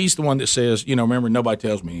 And he's the one that says, remember, nobody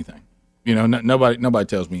tells me anything. Nobody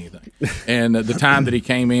tells me anything. And the time that he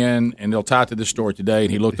came in, and they'll tie to this story today,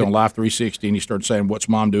 and he looked on Live 360, and he started saying, "What's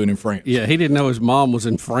Mom doing in France?" Yeah, he didn't know his mom was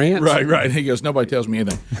in France. Right. He goes, "Nobody tells me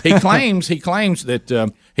anything." He claims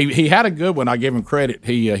that he had a good one. I give him credit.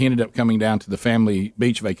 He ended up coming down to the family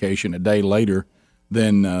beach vacation a day later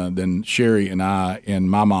than Sherry and I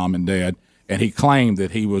and my mom and dad. And he claimed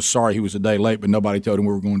that he was sorry he was a day late, but nobody told him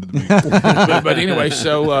we were going to the beach. but anyway,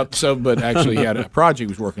 but actually he had a project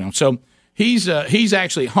he was working on. So he's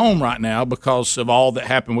actually home right now because of all that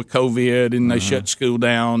happened with COVID, and they shut school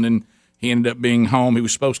down, and he ended up being home. He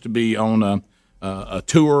was supposed to be on a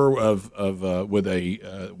tour with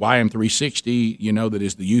a YM360, that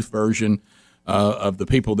is the youth version of the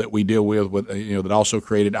people that we deal with that also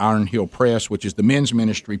created Iron Hill Press, which is the men's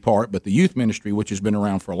ministry part, but the youth ministry, which has been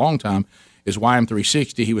around for a long time, is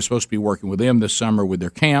YM360. He was supposed to be working with them this summer with their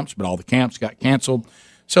camps, but all the camps got canceled.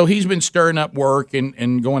 So he's been stirring up work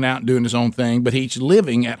and going out and doing his own thing, but he's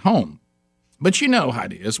living at home. But you know how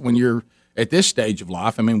it is when you're at this stage of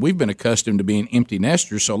life. I mean, we've been accustomed to being empty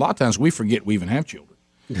nesters, so a lot of times we forget we even have children.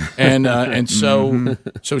 And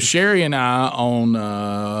so Sherry and I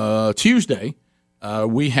on Tuesday,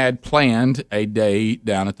 we had planned a day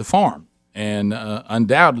down at the farm. And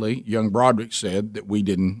undoubtedly, young Broderick said that we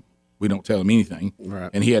don't tell him anything, right.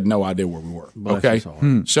 And he had no idea where we were. Bless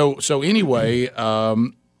okay, so anyway,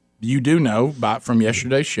 you do know from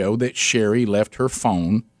yesterday's show that Sherry left her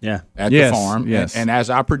phone at the farm, and as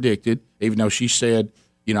I predicted, even though she said,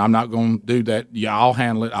 I'm not going to do that. Yeah, I'll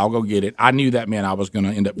handle it. I'll go get it. I knew that meant I was going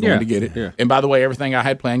to end up going to get it. Yeah. And by the way, everything I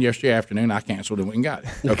had planned yesterday afternoon, I canceled and went and got it.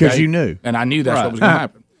 Okay? Because you knew, and I knew that's what was going to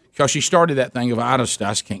happen. Because she started that thing of I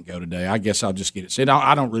just can't go today. I guess I'll just get it. Said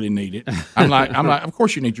I don't really need it. I'm like, of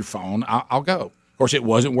course you need your phone. I'll go. Of course, it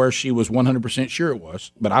wasn't where she was 100% sure it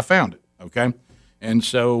was, but I found it. Okay, and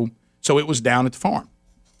so it was down at the farm.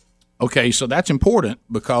 Okay, so that's important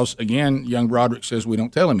because again, young Broderick says we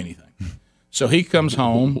don't tell him anything. So he comes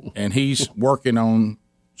home and he's working on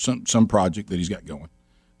some project that he's got going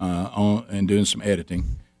and doing some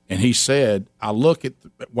editing. And he said, I look at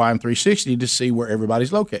YM360 to see where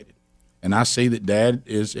everybody's located. And I see that Dad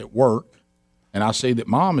is at work, and I see that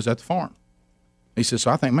Mom is at the farm. He says,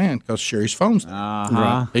 so I think, man, because Sherry's phone's there.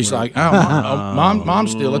 Uh-huh. He's like,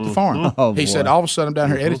 Mom's still at the farm. He said, all of a sudden I'm down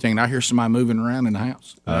here editing, and I hear somebody moving around in the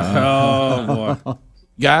house. Oh, boy.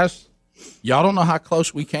 Guys, y'all don't know how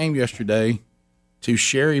close we came yesterday to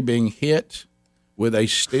Sherry being hit with a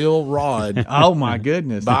steel rod. Oh, my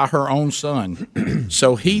goodness. By her own son.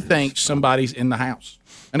 So he thinks somebody's in the house.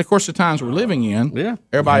 And, of course, the times we're living in,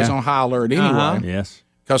 everybody's on high alert anyway. Yes.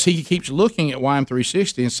 Because he keeps looking at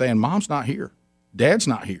YM360 and saying, Mom's not here. Dad's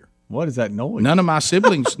not here. What is that noise? None of my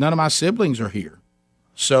siblings are here.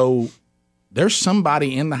 So there's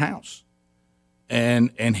somebody in the house.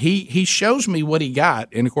 And he shows me what he got.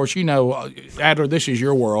 And, of course, Adler, this is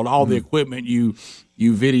your world. All the equipment you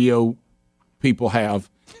video people have.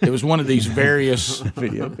 It was one of these various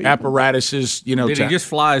apparatuses, Did he just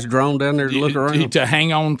fly his drone down there to look around? To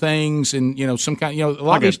hang on things and, some kind a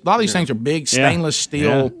lot of these things are big stainless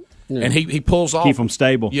steel. Yeah. And he pulls off. Keep them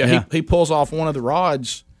stable. Yeah. He pulls off one of the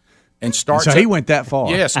rods and starts. So he went that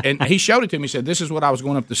far. Yes. And he showed it to me. He said, this is what I was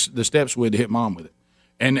going up the steps with to hit Mom with it.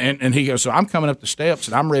 And he goes, so I'm coming up the steps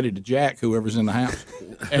and I'm ready to jack whoever's in the house.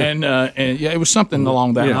 And it was something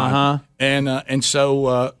along that line. Uh-huh. And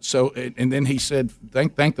so then he said,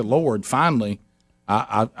 thank the Lord. Finally,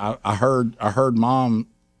 I heard Mom,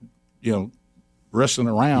 wrestling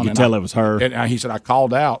around. You could tell it was her. And he said, I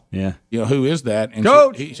called out. Yeah. Who is that? And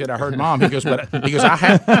Coach. He said, I heard Mom. He goes, I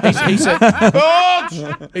had. He said,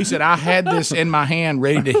 Coach. He said, I had this in my hand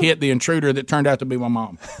ready to hit the intruder that turned out to be my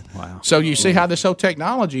mom. Wow. So you see how this whole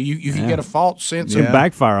technology, you can get a false sense of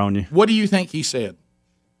backfire on you. What do you think he said?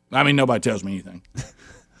 I mean, nobody tells me anything.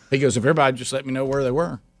 He goes, if everybody just let me know where they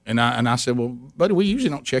were. And I said, well, buddy, we usually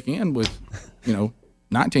don't check in with,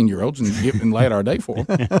 19-year-olds and lay out our day for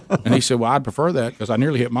them. And he said, well, I'd prefer that because I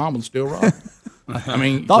nearly hit Mom with a steel rod. I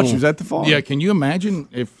mean, thought she was at the farm. Yeah, can you imagine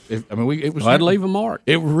if it was? I'd leave a mark.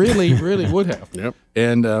 It really, really would have. Yep.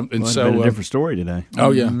 And so a different story today.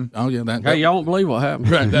 Oh yeah, oh yeah. Hey, y'all won't believe what happened.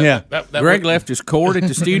 Right, that Greg left his cord at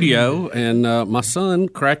the studio, and my son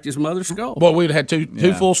cracked his mother's skull. Well, we'd had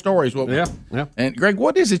two full stories. Yeah. And Greg,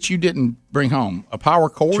 what is it you didn't bring home? A power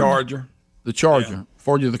cord? Charger. The charger. Yeah.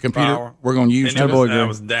 For the computer, Power. We're going to use. And I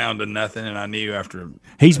was down to nothing, and I knew after.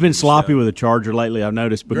 He's been sloppy with a charger lately, I've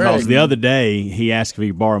noticed, because Greg, the other day he asked if he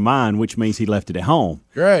could borrow mine, which means he left it at home.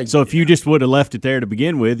 Greg. So if you just would have left it there to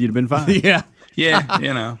begin with, you'd have been fine. Yeah.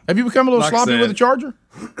 Yeah, Have you become a little sloppy with a charger?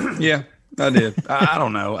 Yeah. I did. I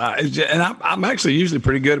don't know. I'm actually usually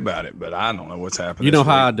pretty good about it, but I don't know what's happening. You know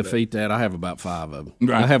how I defeat that? I have about 5 of them.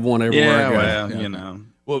 Right. I have one everywhere I go. Well, you know.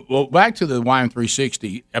 Well, back to the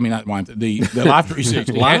YM360. I mean, not YM, the Live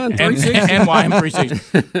 360 Lion 360 and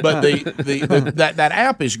YM360. But that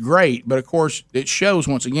app is great. But of course, it shows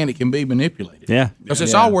once again it can be manipulated. Yeah, because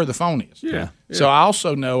it's all where the phone is. Yeah. So I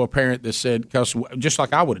also know a parent that said, because just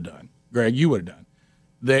like I would have done, Greg, you would have done,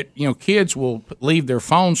 that kids will leave their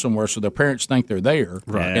phone somewhere so their parents think they're there,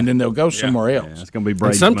 right, and then they'll go somewhere else. It's going to be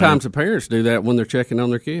Brady's sometimes the parents do that when they're checking on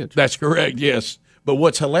their kids. That's correct. Yes. But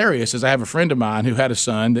what's hilarious is I have a friend of mine who had a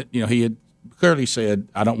son that he had clearly said,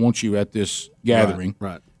 "I don't want you at this gathering."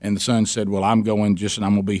 Right. And the son said, "Well, I'm going and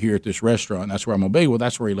I'm going to be here at this restaurant. And that's where I'm going to be." Well,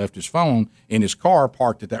 that's where he left his phone in his car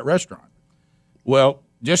parked at that restaurant. Well,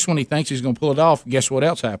 just when he thinks he's going to pull it off, guess what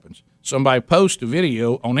else happens? Somebody posts a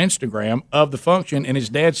video on Instagram of the function, and his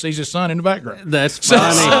dad sees his son in the background. That's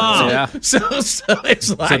funny. So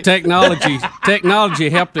it's like so technology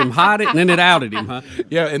helped him hide it, and then it outed him, huh?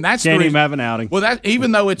 Yeah, and that's can't even have an outing. Well, that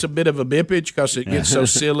even though it's a bit of a bippage because it gets so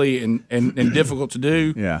silly and difficult to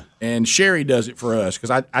do. Yeah. And Sherry does it for us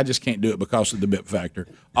because I just can't do it because of the bip factor.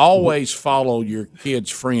 Always follow your kids'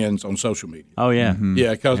 friends on social media. Oh yeah,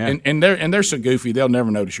 yeah, because and they're so goofy they'll never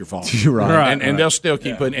notice you're following. Right. And they'll still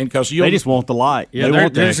keep putting in because they just want the like. Yeah, they're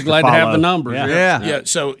just glad to have the numbers. Yeah.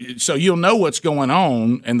 So you'll know what's going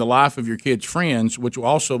on in the life of your kids' friends, which will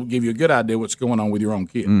also give you a good idea what's going on with your own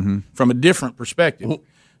kid from a different perspective.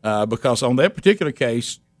 Because on that particular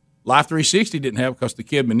case, Life 360 didn't have because the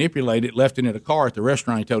kid manipulated it, left it in a car at the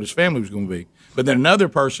restaurant he told his family was going to be. But then another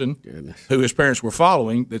person who his parents were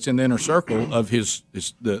following that's in the inner circle of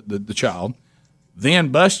the child then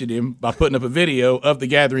busted him by putting up a video of the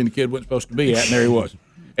gathering the kid wasn't supposed to be at, and there he was.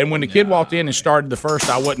 And when the kid walked in and started the first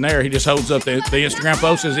I wasn't there, he just holds up the Instagram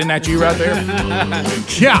post, says, "Isn't that you right there?"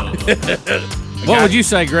 Yeah. What would you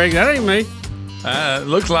say, Greg? That ain't me.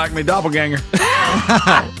 Looks like me doppelganger.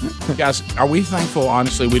 Guys, are we thankful,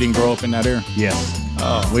 honestly, we didn't grow up in that era? Yes.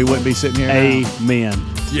 We wouldn't be sitting here Amen.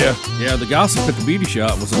 Yeah. Yeah, the gossip at the beauty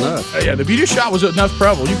shop was enough. Yeah, the beauty shop was enough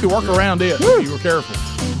trouble. You could work around it if you were careful.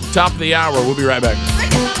 Top of the hour. We'll be right back.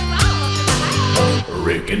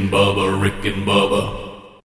 Rick and Bubba, Rick and Bubba.